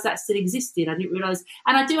didn't realise that still existed. I didn't realise.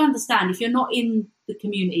 And I do understand if you're not in the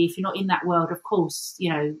community, if you're not in that world, of course, you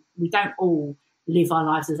know, we don't all live our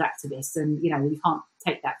lives as activists and, you know, we can't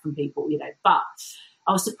take that from people, you know, but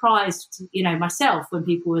I was surprised, you know, myself when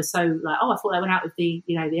people were so like, oh, I thought I went out with the,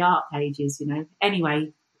 you know, the art pages, you know.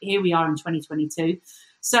 Anyway, here we are in 2022.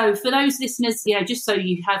 So for those listeners, you know, just so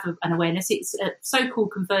you have an awareness, it's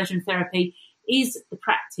so-called conversion therapy is the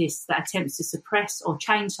practice that attempts to suppress or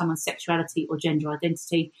change someone's sexuality or gender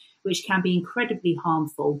identity, which can be incredibly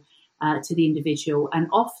harmful to the individual and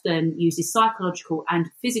often uses psychological and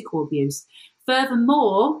physical abuse.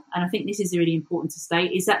 Furthermore, and I think this is really important to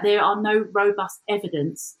state, is that there are no robust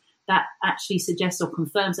evidence that actually suggests or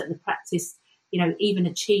confirms that the practice, you know, even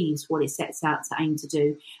achieves what it sets out to aim to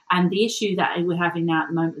do. And the issue that we're having now at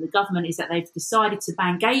the moment with the government is that they've decided to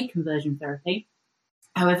ban gay conversion therapy.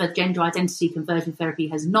 However, gender identity conversion therapy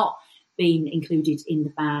has not been included in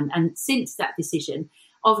the ban. And since that decision,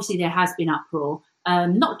 obviously there has been uproar,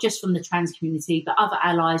 not just from the trans community, but other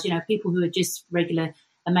allies, you know, people who are just regular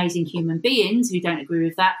amazing human beings who don't agree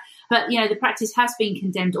with that. But, you know, the practice has been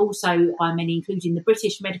condemned also by many, including the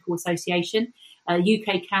British Medical Association,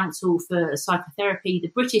 UK Council for Psychotherapy, the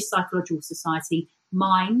British Psychological Society,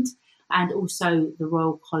 Mind, and also the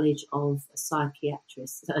Royal College of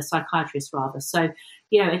Psychiatrists. So,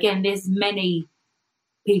 you know, again, there's many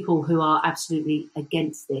people who are absolutely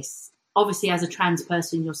against this. Obviously, as a trans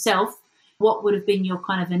person yourself, what would have been your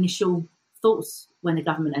kind of initial thoughts when the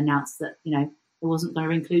government announced that, you know, it wasn't going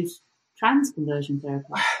to include trans conversion therapy?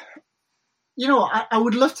 You know, I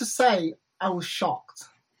would love to say I was shocked,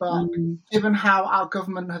 but given how our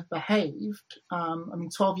government have behaved, I mean,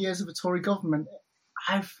 12 years of a Tory government,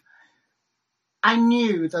 I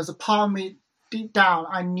knew there's a part of me deep down,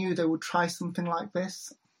 I knew they would try something like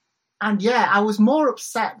this. And yeah, I was more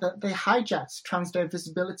upset that they hijacked Trans Day of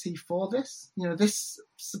Visibility for this, you know, this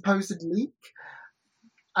supposed leak.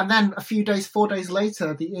 And then 4 days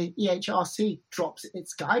later, the EHRC drops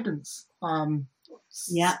its guidance,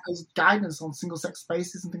 guidance on single-sex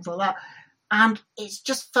spaces and things like that. And it's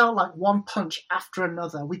just felt like one punch after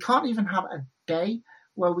another. We can't even have a day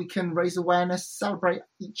where we can raise awareness, celebrate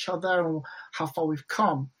each other and how far we've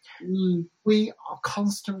come. We are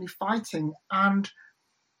constantly fighting. And,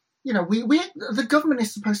 you know, the government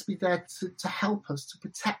is supposed to be there to help us, to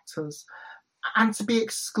protect us. And to be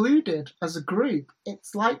excluded as a group,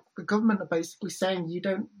 it's like the government are basically saying you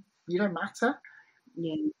don't matter.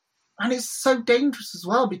 Yeah. And it's so dangerous as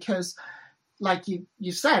well because, like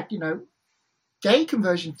you said, you know, gay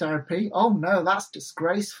conversion therapy. Oh no, that's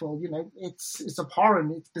disgraceful. You know, it's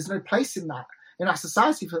abhorrent. There's no place in our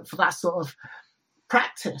society for that sort of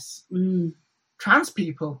practice. Trans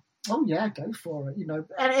people. Oh yeah, go for it. You know,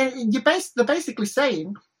 and they're basically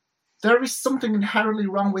saying, there is something inherently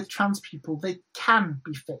wrong with trans people. They can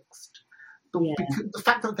be fixed. The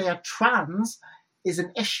fact that they are trans is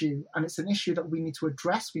an issue, and it's an issue that we need to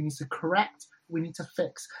address, we need to correct, we need to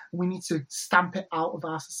fix, and we need to stamp it out of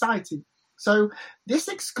our society. So this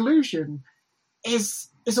exclusion is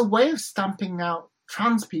a way of stamping out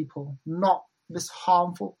trans people, not this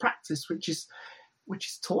harmful practice, which is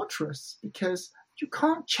torturous, because you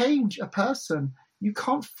can't change a person. You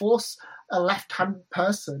can't force a left-handed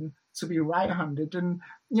person to be right-handed, and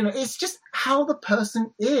you know, it's just how the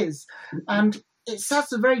person is. And it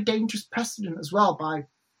sets a very dangerous precedent as well by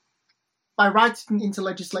by writing into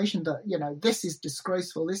legislation that, this is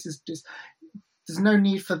disgraceful, this is just, there's no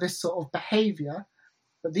need for this sort of behaviour,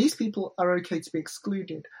 but these people are okay to be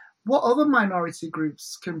excluded. What other minority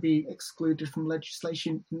groups can be excluded from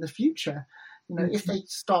legislation in the future? If they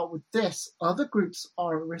start with this, other groups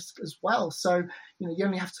are at risk as well. So, you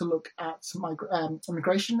only have to look at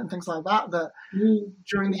immigration and things like that,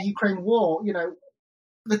 during the Ukraine war,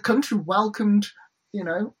 the country welcomed,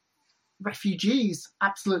 refugees,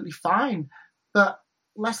 absolutely fine. But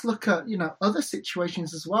let's look at, other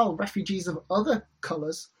situations as well. Refugees of other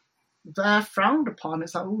colours, they're frowned upon.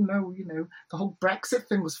 It's like, oh no, the whole Brexit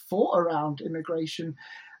thing was fought around immigration.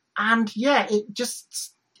 And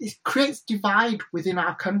it creates divide within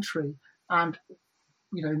our country. And,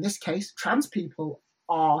 in this case, trans people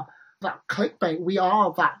are that clickbait. We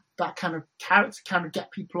are that kind of carrot to kind of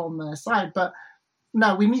get people on their side. But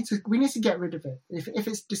no, we need to get rid of it. If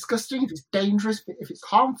it's disgusting, if it's dangerous, if it's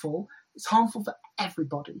harmful for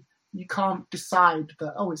everybody. You can't decide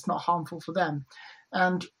that, it's not harmful for them.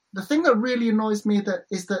 And the thing that really annoys me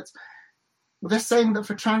is that they're saying that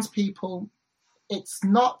for trans people, it's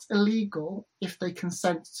not illegal if they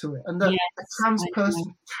consent to it, and that a trans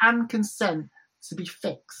person can consent to be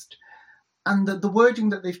fixed. And the wording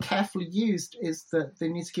that they've carefully used is that they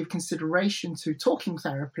need to give consideration to talking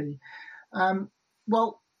therapy.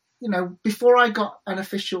 Before I got an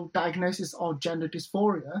official diagnosis of gender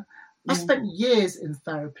dysphoria, I spent years in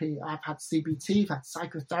therapy. I've had CBT, I've had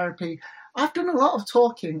psychotherapy. I've done a lot of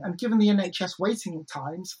talking, and given the NHS waiting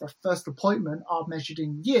times for a first appointment are measured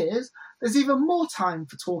in years, there's even more time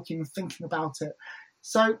for talking and thinking about it.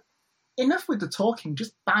 So enough with the talking,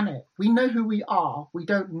 just ban it. We know who we are. We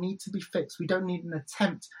don't need to be fixed. We don't need an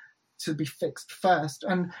attempt to be fixed first.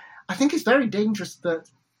 And I think it's very dangerous that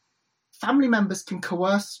family members can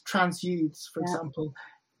coerce trans youths, for example,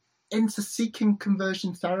 into seeking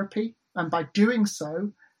conversion therapy, and by doing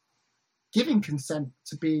so, giving consent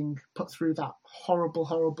to being put through that horrible,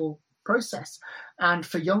 horrible process. And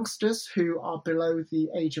for youngsters who are below the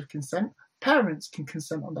age of consent, parents can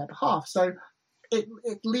consent on their behalf. So it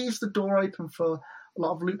leaves the door open for a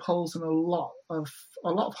lot of loopholes and a lot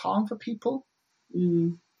of harm for people.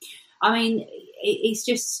 I mean, it's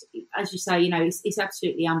just, as you say, it's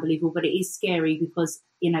absolutely unbelievable, but it is scary because,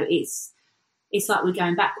 it's like we're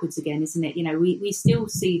going backwards again, isn't it? We still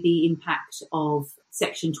see the impact of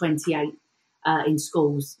Section 28 in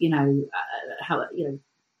schools, how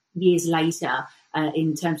years later,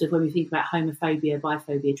 in terms of when we think about homophobia,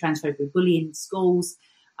 biphobia, transphobia, bullying in schools.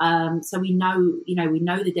 So we know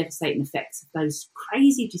the devastating effects of those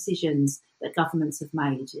crazy decisions that governments have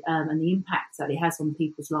made, and the impact that it has on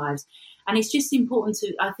people's lives. And it's just important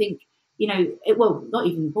to, I think, not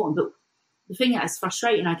even important, but the thing that's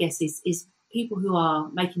frustrating, I guess, is people who are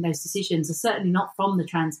making those decisions are certainly not from the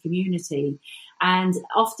trans community. And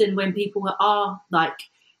often when people are like,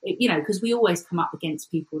 because we always come up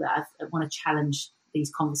against people that want to challenge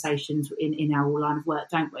these conversations in our line of work,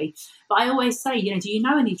 don't we? But I always say, do you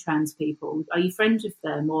know any trans people? Are you friends with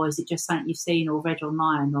them? Or is it just something you've seen or read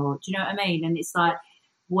online? Or do you know what I mean? And it's like,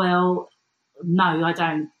 well, no, I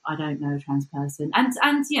don't know a trans person. And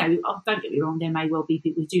don't get me wrong, there may well be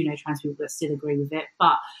people who do know trans people that still agree with it.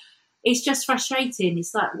 But it's just frustrating.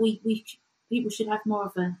 It's like we people should have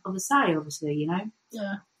more of a say, obviously,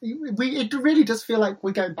 Yeah, it really does feel like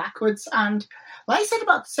we're going backwards. And like I said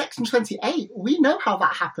about Section 28, we know how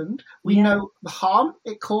that happened. We know the harm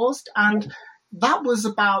it caused. And that was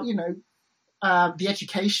about, the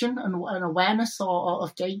education and awareness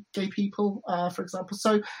of gay people, for example.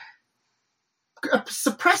 So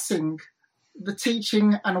suppressing the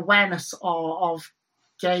teaching and awareness of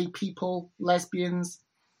gay people, lesbians,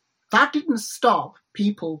 that didn't stop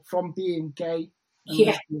people from being gay and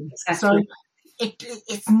lesbian. Exactly. So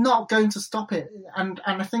it's not going to stop it. And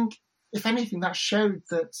I think, if anything, that showed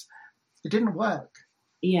that it didn't work.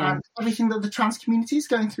 Yeah. And everything that the trans community is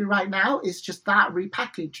going through right now is just that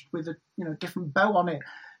repackaged with a different bow on it,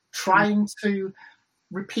 trying to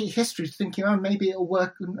repeat history, thinking, maybe it'll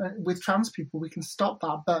work with trans people, we can stop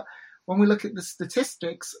that. But when we look at the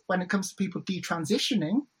statistics, when it comes to people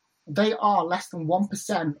detransitioning, they are less than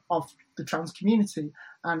 1% of the trans community,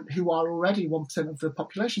 and who are already 1% of the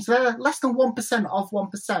population. So they're less than 1% of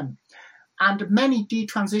 1%. And many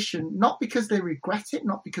detransition, not because they regret it,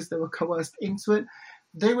 not because they were coerced into it.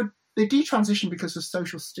 They detransition because of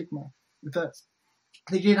social stigma, that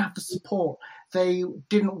they didn't have the support. They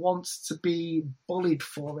didn't want to be bullied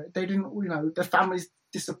for it. They didn't, their families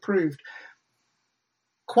disapproved.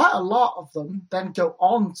 Quite a lot of them then go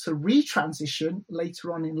on to retransition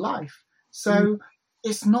later on in life. So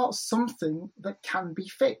it's not something that can be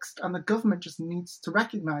fixed, and the government just needs to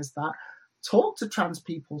recognise that. talk to trans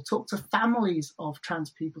people, talk to families of trans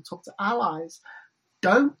people, talk to allies.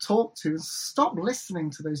 Don't talk to and stop listening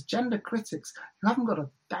to those gender critics who haven't got a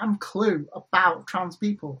damn clue about trans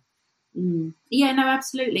people. Yeah, no,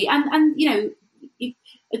 absolutely. And you know,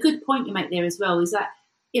 a good point you make there as well is that,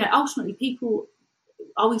 you know, ultimately people,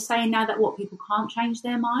 are we saying now that what people can't change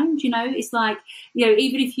their mind? You know, it's like, you know,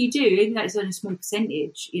 even if you do, even though it's only a small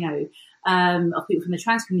percentage, you know, of people from the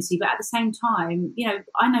trans community, but at the same time, you know,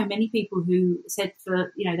 I know many people who said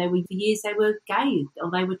for, you know, they were for years they were gay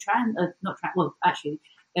or they were not trans, well, actually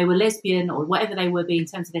they were lesbian or whatever they were in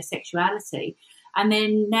terms of their sexuality, and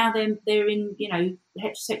then now they're in, you know,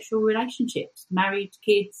 heterosexual relationships, married,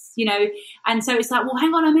 kids, you know, and so it's like, well,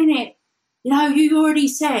 hang on a minute, you know, you already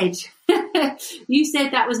said, you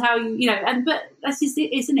said that was how you know, and but that's just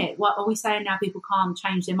it, isn't it? What are we saying now? People can't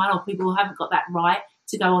change their mind, or people haven't got that right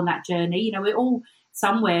to go on that journey. You know, we're all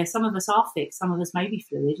somewhere. Some of us are fixed, some of us may be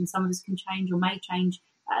fluid, and some of us can change or may change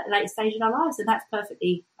at a later stage in our lives, and that's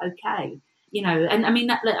perfectly okay. You know, and I mean,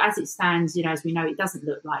 that, as it stands, you know, as we know, it doesn't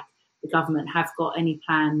look like the government have got any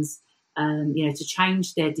plans, you know, to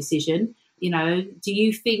change their decision. You know, do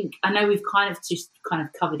you think? I know we've kind of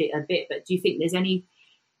covered it a bit, but do you think there's any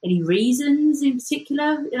reasons in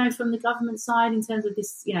particular, you know, from the government side in terms of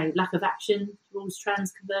this, you know, lack of action towards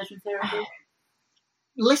trans conversion therapy?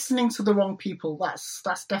 Listening to the wrong people,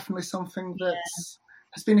 that's definitely something that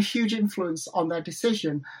has been a huge influence on their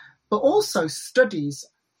decision. But also studies,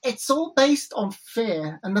 it's all based on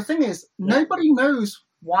fear. And the thing is, nobody knows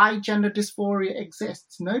why gender dysphoria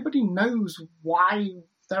exists. Nobody knows why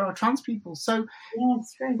there are trans people. So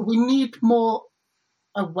we need more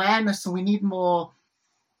awareness, and we need more,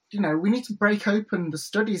 you know, we need to break open the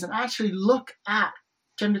studies and actually look at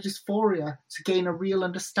gender dysphoria to gain a real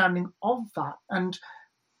understanding of that. And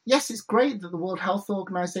yes, it's great that the World Health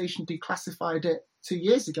Organization declassified it 2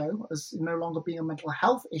 years ago as no longer being a mental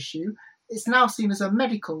health issue. It's now seen as a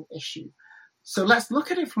medical issue. So let's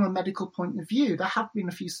look at it from a medical point of view. There have been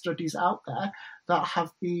a few studies out there that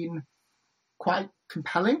have been quite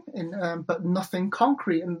compelling, but nothing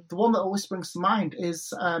concrete. And the one that always springs to mind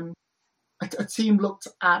is a team looked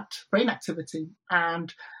at brain activity,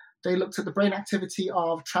 and they looked at the brain activity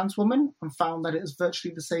of trans women and found that it was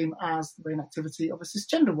virtually the same as the brain activity of a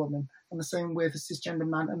cisgender woman, and the same with a cisgender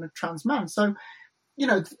man and a trans man. So, you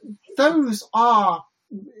know, those are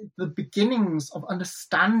the beginnings of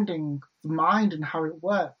understanding the mind and how it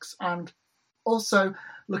works. And also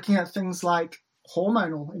looking at things like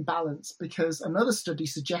hormonal imbalance, because another study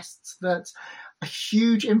suggests that a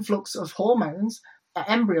huge influx of hormones at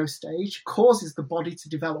embryo stage causes the body to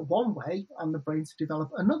develop one way and the brain to develop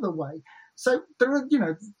another way. So there are, you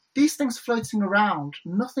know, these things floating around,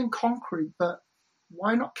 nothing concrete, but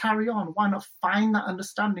why not carry on? Why not find that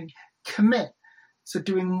understanding, commit to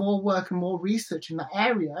doing more work and more research in that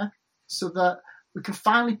area so that we can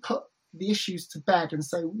finally put the issues to bed and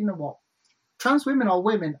say, you know what, trans women are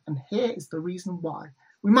women, and here is the reason why.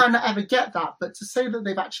 We might not ever get that, but to say that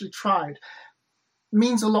they've actually tried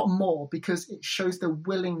means a lot more, because it shows they're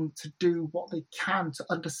willing to do what they can to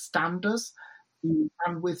understand us.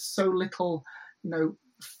 And with so little, you know,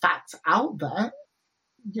 facts out there,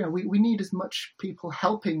 you know, we need as much people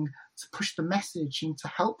helping to push the message and to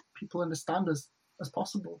help people understand us as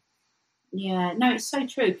possible. Yeah, no, it's so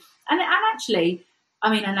true. And actually,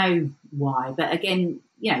 I mean, I know why, but again,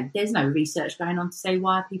 you know, there's no research going on to say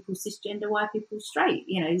why are people cisgender, why are people straight,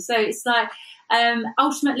 you know. So it's like,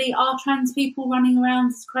 ultimately, are trans people running around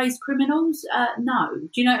as crazed criminals? No. Do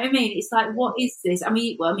you know what I mean? It's like, what is this? I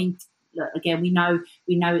mean, look, again, we know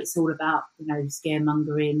it's all about, you know,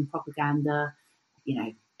 scaremongering, propaganda, you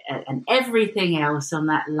know, and everything else on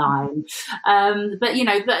that line. But, you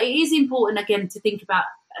know, but it is important, again, to think about,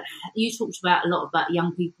 you talked about a lot about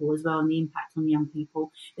young people as well and the impact on young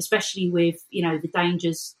people, especially with, you know, the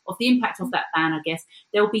dangers of the impact of that ban, I guess.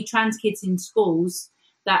 There will be trans kids in schools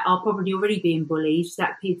that are probably already being bullied,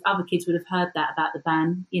 that other kids would have heard that about the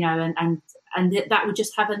ban, you know, and that would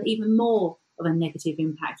just have an even more of a negative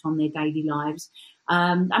impact on their daily lives.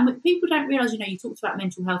 And people don't realise, you know, you talked about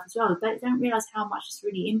mental health as well, they don't realise how much this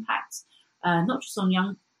really impacts, not just on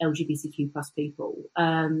young LGBTQ plus people,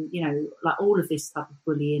 you know, like all of this type of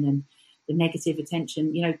bullying and the negative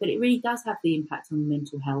attention, you know, but it really does have the impact on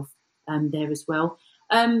mental health there as well.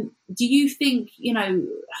 Do you think, you know,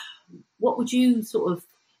 what would you sort of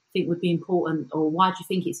think would be important, or why do you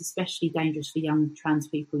think it's especially dangerous for young trans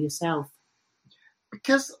people yourself?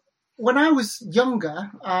 Because when I was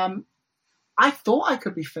younger, I thought I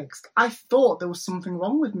could be fixed. I thought there was something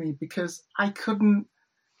wrong with me because I couldn't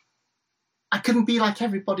be like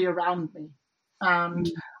everybody around me. And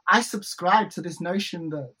I subscribed to this notion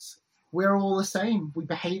that we're all the same. We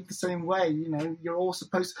behave the same way. You know,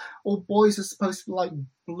 all boys are supposed to like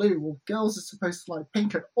blue, or girls are supposed to like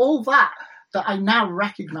pink, and all that I now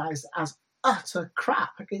recognise as utter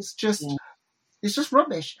crap. It's just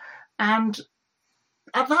rubbish. And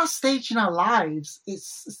at that stage in our lives,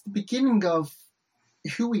 it's the beginning of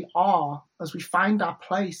who we are as we find our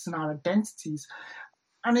place and our identities.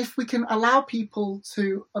 And if we can allow people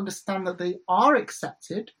to understand that they are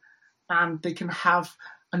accepted and they can have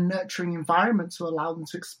a nurturing environment to allow them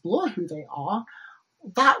to explore who they are,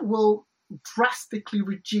 that will drastically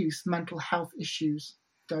reduce mental health issues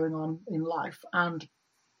going on in life. And,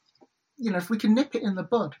 you know, if we can nip it in the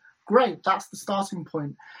bud, great, that's the starting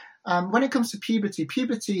point. When it comes to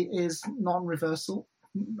puberty is non-reversal.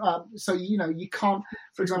 So, you know, you can't,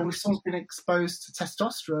 for example, if someone's been exposed to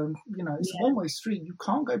testosterone, you know, it's a one-way street. You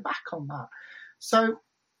can't go back on that. So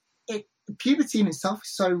puberty in itself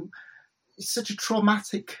it's such a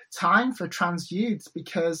traumatic time for trans youths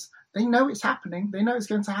because they know it's happening. They know it's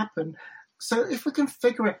going to happen. So if we can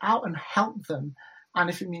figure it out and help them, and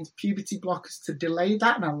if it means puberty blockers to delay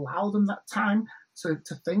that and allow them that time to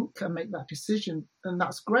think and make that decision, then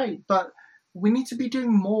that's great. But we need to be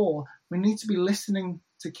doing more. We need to be listening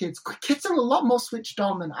to kids. Kids are a lot more switched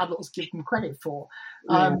on than adults give them credit for.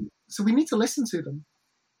 So we need to listen to them.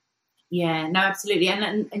 Yeah, no, absolutely.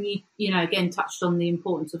 And you know, again, touched on the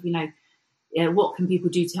importance of, you know, what can people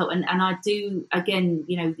do to help? And I do, again,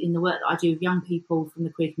 you know, in the work that I do with young people from the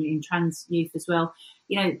queer community and trans youth as well,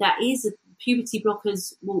 you know, that is puberty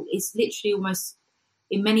blockers. Well, it's literally almost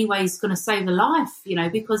in many ways going to save a life, you know,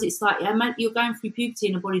 because it's like you're going through puberty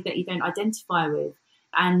in a body that you don't identify with.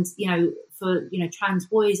 And, you know, for, you know, trans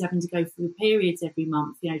boys having to go through periods every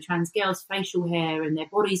month, you know, trans girls' facial hair and their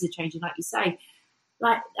bodies are changing, like you say,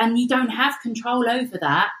 and you don't have control over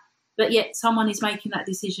that. But yet someone is making that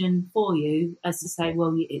decision for you as to say,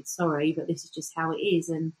 well, it's sorry, but this is just how it is.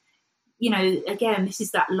 And, you know, again, this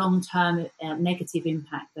is that long-term negative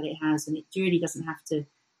impact that it has. And it really doesn't have to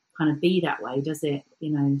kind of be that way, does it?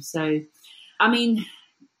 You know, so, I mean,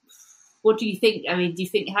 what do you think? I mean,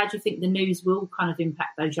 how do you think the news will kind of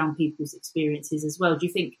impact those young people's experiences as well? Do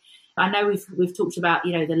you think, I know we've talked about,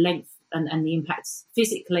 you know, the length and the impacts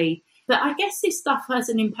physically, but I guess this stuff has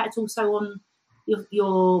an impact also on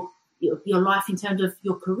your life in terms of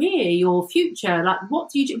your career, your future. Like, what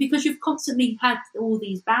do you do? Because you've constantly had all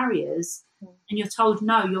these barriers and you're told,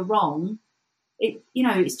 no, you're wrong. You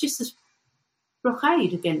know, it's just a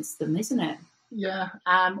blockade against them, isn't it? Yeah.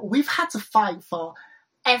 We've had to fight for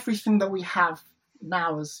everything that we have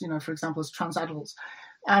now as, you know, for example, as trans adults.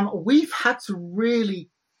 We've had to really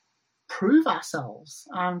prove ourselves,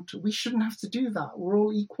 and we shouldn't have to do that. We're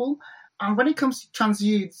all equal. And when it comes to trans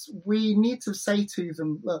youths, we need to say to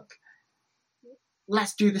them, look,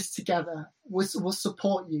 let's do this together. We'll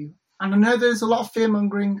support you. And I know there's a lot of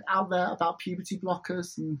fear-mongering out there about puberty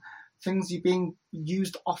blockers and things being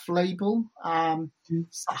used off-label,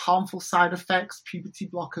 harmful side effects. Puberty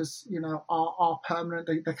blockers, you know, are permanent.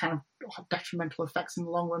 They kind of have detrimental effects in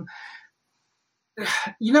the long run.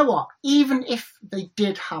 You know what? Even if they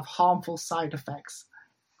did have harmful side effects,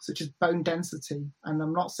 such as bone density, and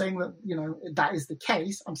I'm not saying that, you know, that is the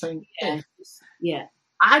case. I'm saying if. Yeah.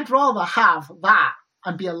 I'd rather have that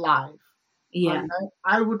and be alive. Yeah.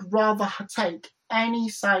 I would rather take any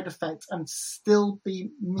side effects and still be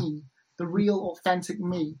me, the real authentic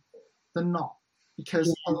me, than not,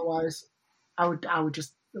 because otherwise I would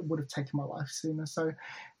have taken my life sooner. So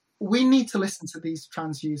we need to listen to these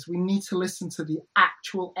trans youths. We need to listen to the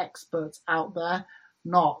actual experts out there,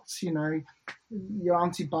 not, you know, your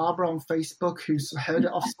Auntie Barbara on Facebook who's heard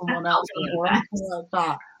it off someone else or anything like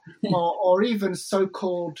that. Or even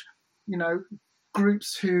so-called, you know,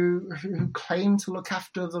 groups who claim to look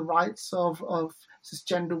after the rights of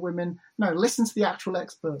cisgender women. No, listen to the actual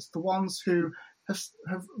experts, the ones who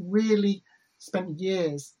have really spent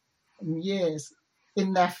years and years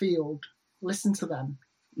in their field. Listen to them.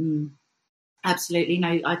 Absolutely.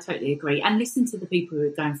 No, I totally agree. And listen to the people who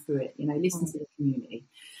are going through it, you know, listen to the community.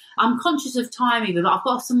 I'm conscious of time, Eva, but I've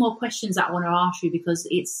got some more questions that I want to ask you because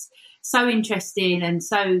it's so interesting, and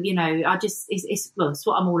so, you know, it's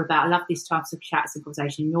what I'm all about. I love these types of chats and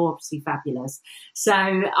conversation. You're obviously fabulous. So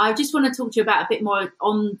I just want to talk to you about a bit more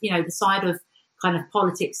on, you know, the side of kind of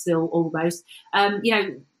politics still almost. You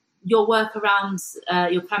know, your work around,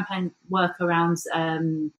 your campaign work around,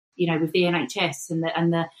 you know, with the NHS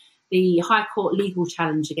and the High Court legal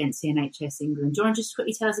challenge against the NHS England. Do you want to just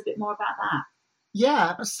quickly tell us a bit more about that?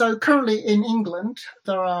 Yeah, so currently in England,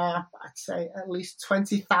 there are, I'd say, at least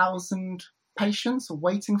 20,000 patients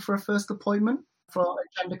waiting for a first appointment for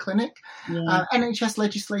a gender clinic. Yeah. NHS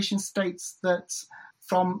legislation states that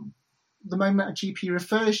from the moment a GP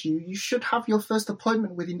refers you, you should have your first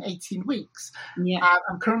appointment within 18 weeks. Yeah.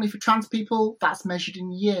 And currently for trans people, that's measured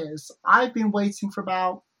in years. I've been waiting for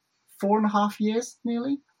about 4.5 years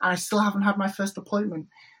nearly, and I still haven't had my first appointment.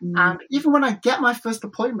 And even when I get my first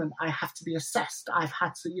appointment, I have to be assessed. I've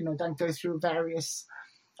had to, then go through various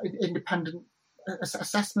independent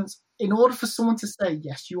assessments in order for someone to say,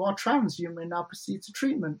 yes, you are trans, you may now proceed to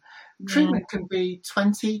treatment. Treatment can be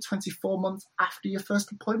 20, 24 months after your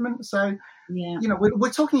first appointment. So, we're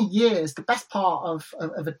talking years, the best part of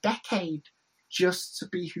a decade, just to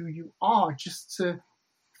be who you are, just to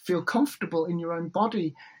feel comfortable in your own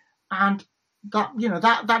body. And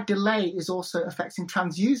that delay is also affecting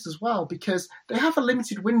trans youths as well, because they have a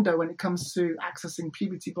limited window when it comes to accessing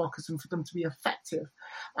puberty blockers and for them to be effective.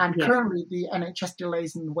 And currently the NHS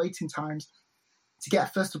delays and the waiting times to get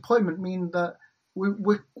a first appointment mean that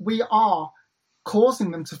we are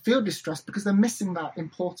causing them to feel distressed because they're missing that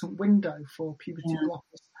important window for puberty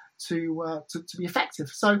blockers to be effective.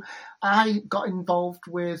 So I got involved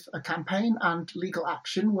with a campaign and legal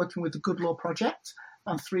action working with the Good Law Project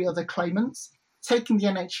and 3 other claimants, taking the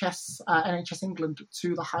NHS England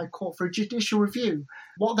to the High Court for a judicial review.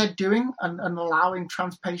 What they're doing and allowing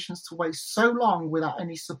trans patients to wait so long without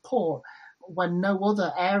any support when no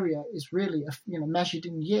other area is really measured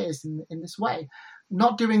in years in this way.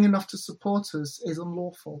 Not doing enough to support us is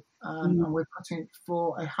unlawful. And we're putting it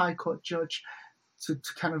for a High Court judge to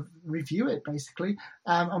kind of review it, basically.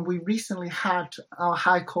 And we recently had our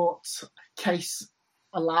High Court case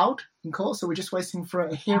allowed in court, so we're just waiting for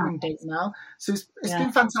a hearing date now. So it's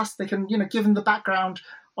been fantastic, and given the background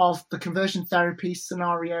of the conversion therapy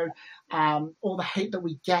scenario, all the hate that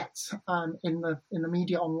we get in the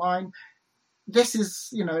media online, this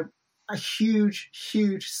is a huge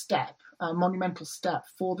step, a monumental step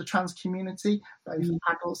for the trans community, both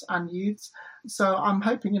adults and youths. So I'm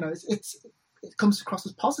hoping it comes across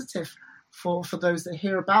as positive for those that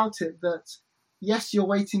hear about it, that yes, you're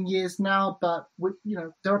waiting years now, but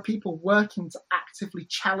there are people working to actively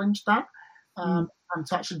challenge that and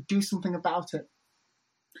to actually do something about it.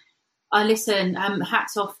 Listen,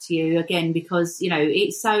 hats off to you again, because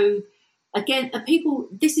it's so. Again, people.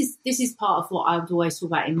 This is part of what I would always talk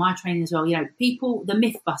about in my training as well. People, the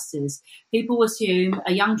myth busters. People assume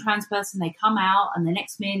a young trans person, they come out and the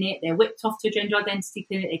next minute they're whipped off to a gender identity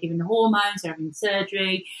clinic. They're given the hormones, they're having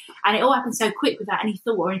surgery, and it all happens so quick without any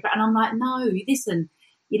thought or anything. And I'm like, no, listen.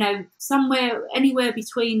 Anywhere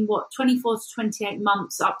between 24 to 28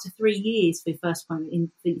 months, up to 3 years for first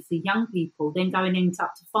appointment for young people, then going into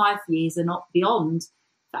up to 5 years and not beyond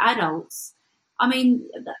for adults. I mean,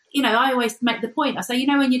 I always make the point. I say,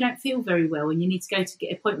 when you don't feel very well and you need to go to get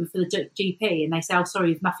an appointment for the GP, and they say, "Oh, sorry,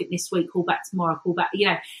 you've nothing this week. Call back tomorrow. Call back."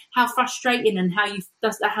 How frustrating and how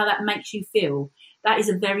that makes you feel. That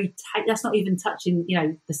is that's not even touching,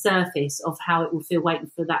 the surface of how it will feel waiting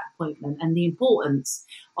for that appointment, and the importance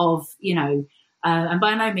of, and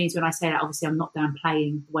by no means when I say that, obviously I'm not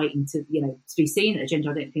downplaying waiting to be seen at a gender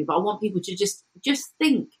identity, but I want people to just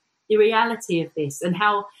think the reality of this and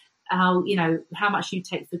how much you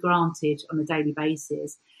take for granted on a daily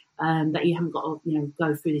basis, that you haven't got to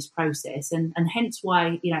go through this process, and hence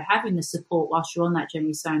why having the support whilst you're on that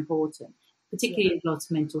journey is so important, particularly in regards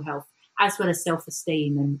to mental health as well as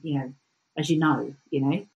self-esteem, and as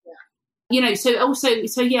so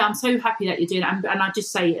I'm so happy that you're doing it, and I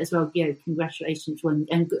just say as well, congratulations,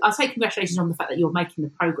 and I say congratulations on the fact that you're making the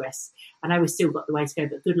progress. I know we've still got the way to go,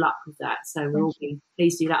 but good luck with that. So we'll all be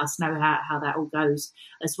pleased to let us know how that all goes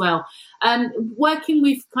as well. Working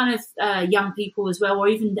with kind of young people as well, or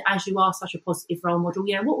even as you are such a positive role model,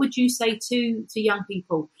 what would you say to young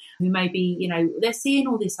people who maybe they're seeing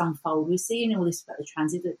all this unfold, we're seeing all this about the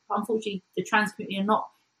transit, that unfortunately the trans community are not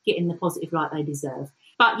getting the positive light they deserve.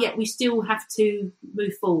 But yet we still have to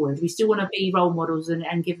move forward. We still want to be role models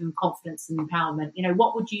and give them confidence and empowerment.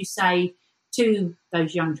 What would you say to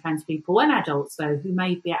those young trans people and adults, though, who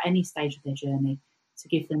may be at any stage of their journey, to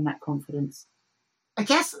give them that confidence? I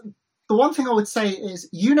guess the one thing I would say is,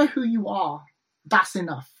 who you are. That's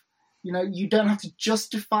enough. You don't have to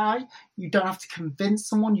justify. You don't have to convince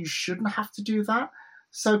someone. You shouldn't have to do that.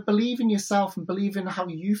 So believe in yourself and believe in how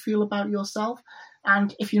you feel about yourself.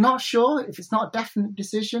 And if you're not sure, if it's not a definite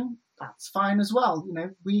decision, that's fine as well.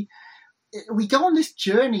 We go on this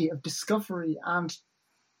journey of discovery, and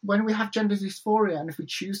when we have gender dysphoria and if we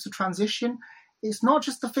choose to transition, it's not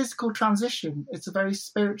just a physical transition, it's a very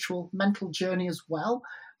spiritual, mental journey as well.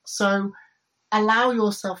 So allow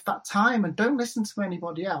yourself that time and don't listen to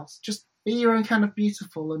anybody else. Just be your own kind of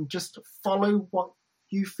beautiful and just follow what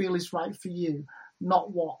you feel is right for you,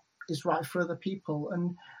 not what is right for other people.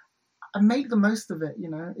 And make the most of it.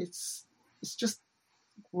 it's just,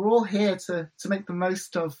 we're all here to make the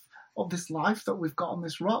most of this life that we've got on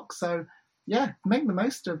this rock. So yeah, make the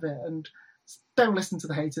most of it, and don't listen to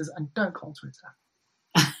the haters, and don't go on Twitter.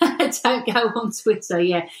 Don't go on Twitter,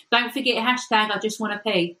 yeah. Don't forget hashtag I just want to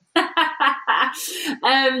pee.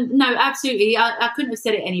 No, absolutely. I couldn't have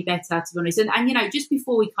said it any better, to be honest. And you know, just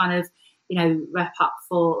before we kind of, you know, wrap up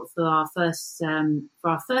for our first session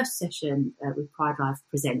with Pride Life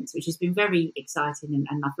Presents, which has been very exciting,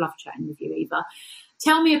 and I've loved chatting with you, Eva.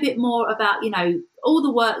 Tell me a bit more about, you know, all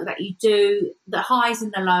the work that you do, the highs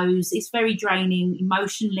and the lows. It's very draining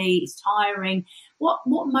emotionally. It's tiring. What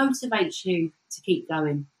motivates you to keep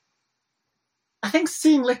going? I think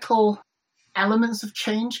seeing little elements of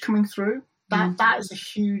change coming through, that is a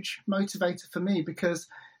huge motivator for me, because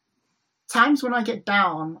times when I get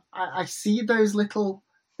down, I see those little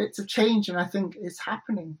bits of change and I think it's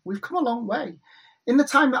happening. We've come a long way. In the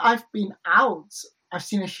time that I've been out, I've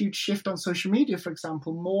seen a huge shift on social media, for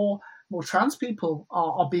example. More trans people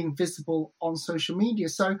are being visible on social media.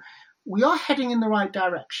 So we are heading in the right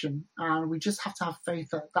direction, and we just have to have faith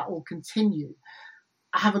that will continue.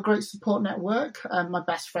 I have a great support network. My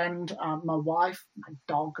best friend, my wife, my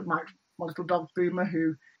dog, my little dog Boomer,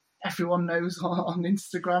 who everyone knows on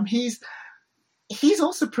Instagram. He's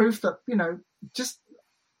also proof that, you know, just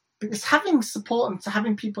it's having support and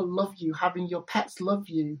having people love you, having your pets love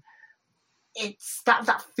you. It's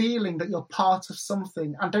that feeling that you're part of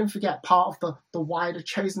something, and don't forget, part of the wider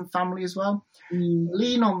chosen family as well.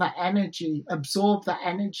 Lean on that energy, absorb that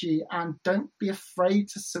energy, and don't be afraid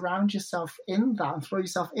to surround yourself in that and throw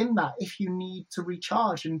yourself in that if you need to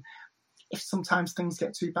recharge. And if sometimes things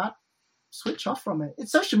get too bad, switch off from it.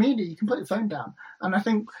 It's social media, you can put your phone down, and I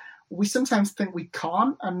think we sometimes think we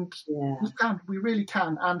can't, and we can. We really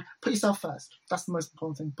can. And put yourself first. That's the most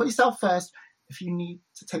important thing. Put yourself first if you need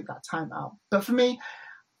to take that time out. But for me,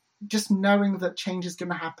 just knowing that change is going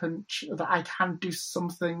to happen, that I can do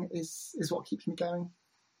something is what keeps me going.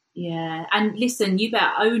 Yeah, and listen, you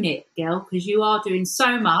better own it, girl, because you are doing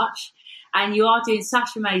so much, and you are doing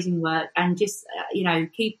such amazing work, and just, you know,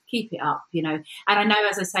 keep it up, you know. And I know,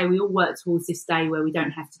 as I say, we all work towards this day where we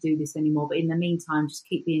don't have to do this anymore, but in the meantime, just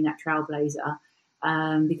keep being that trailblazer,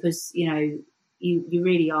 because, you know, you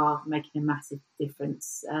really are making a massive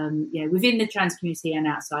difference, you know, within the trans community and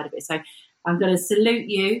outside of it. So I'm going to salute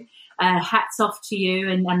you. Hats off to you,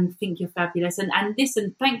 and think you're fabulous. And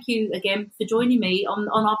listen, thank you again for joining me on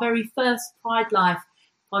our very first Pride Life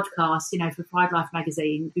podcast, you know, for Pride Life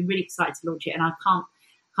magazine. I've been really excited to launch it, and I can't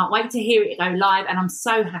wait to hear it go live. And I'm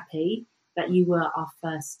so happy that you were our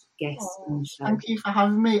first guest on the show. Thank you for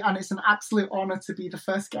having me, and it's an absolute honour to be the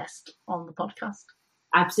first guest on the podcast.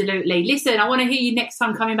 Absolutely. Listen, I want to hear you next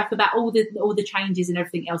time coming back about all the changes and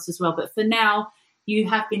everything else as well. But for now, you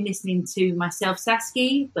have been listening to myself,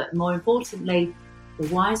 Saskia, but more importantly,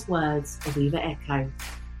 the wise words of Eva Echo.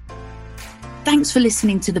 Thanks for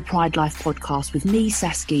listening to the Pride Life podcast with me,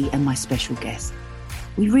 Saskia, and my special guest.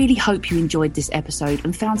 We really hope you enjoyed this episode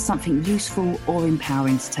and found something useful or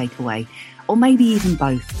empowering to take away, or maybe even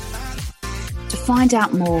both. To find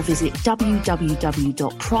out more, visit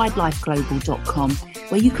www.pridelifeglobal.com,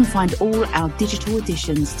 where you can find all our digital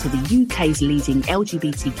additions to the UK's leading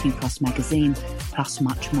LGBTQ+ magazine, plus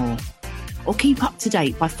much more. Or keep up to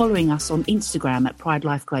date by following us on Instagram at Pride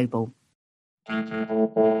Life Global.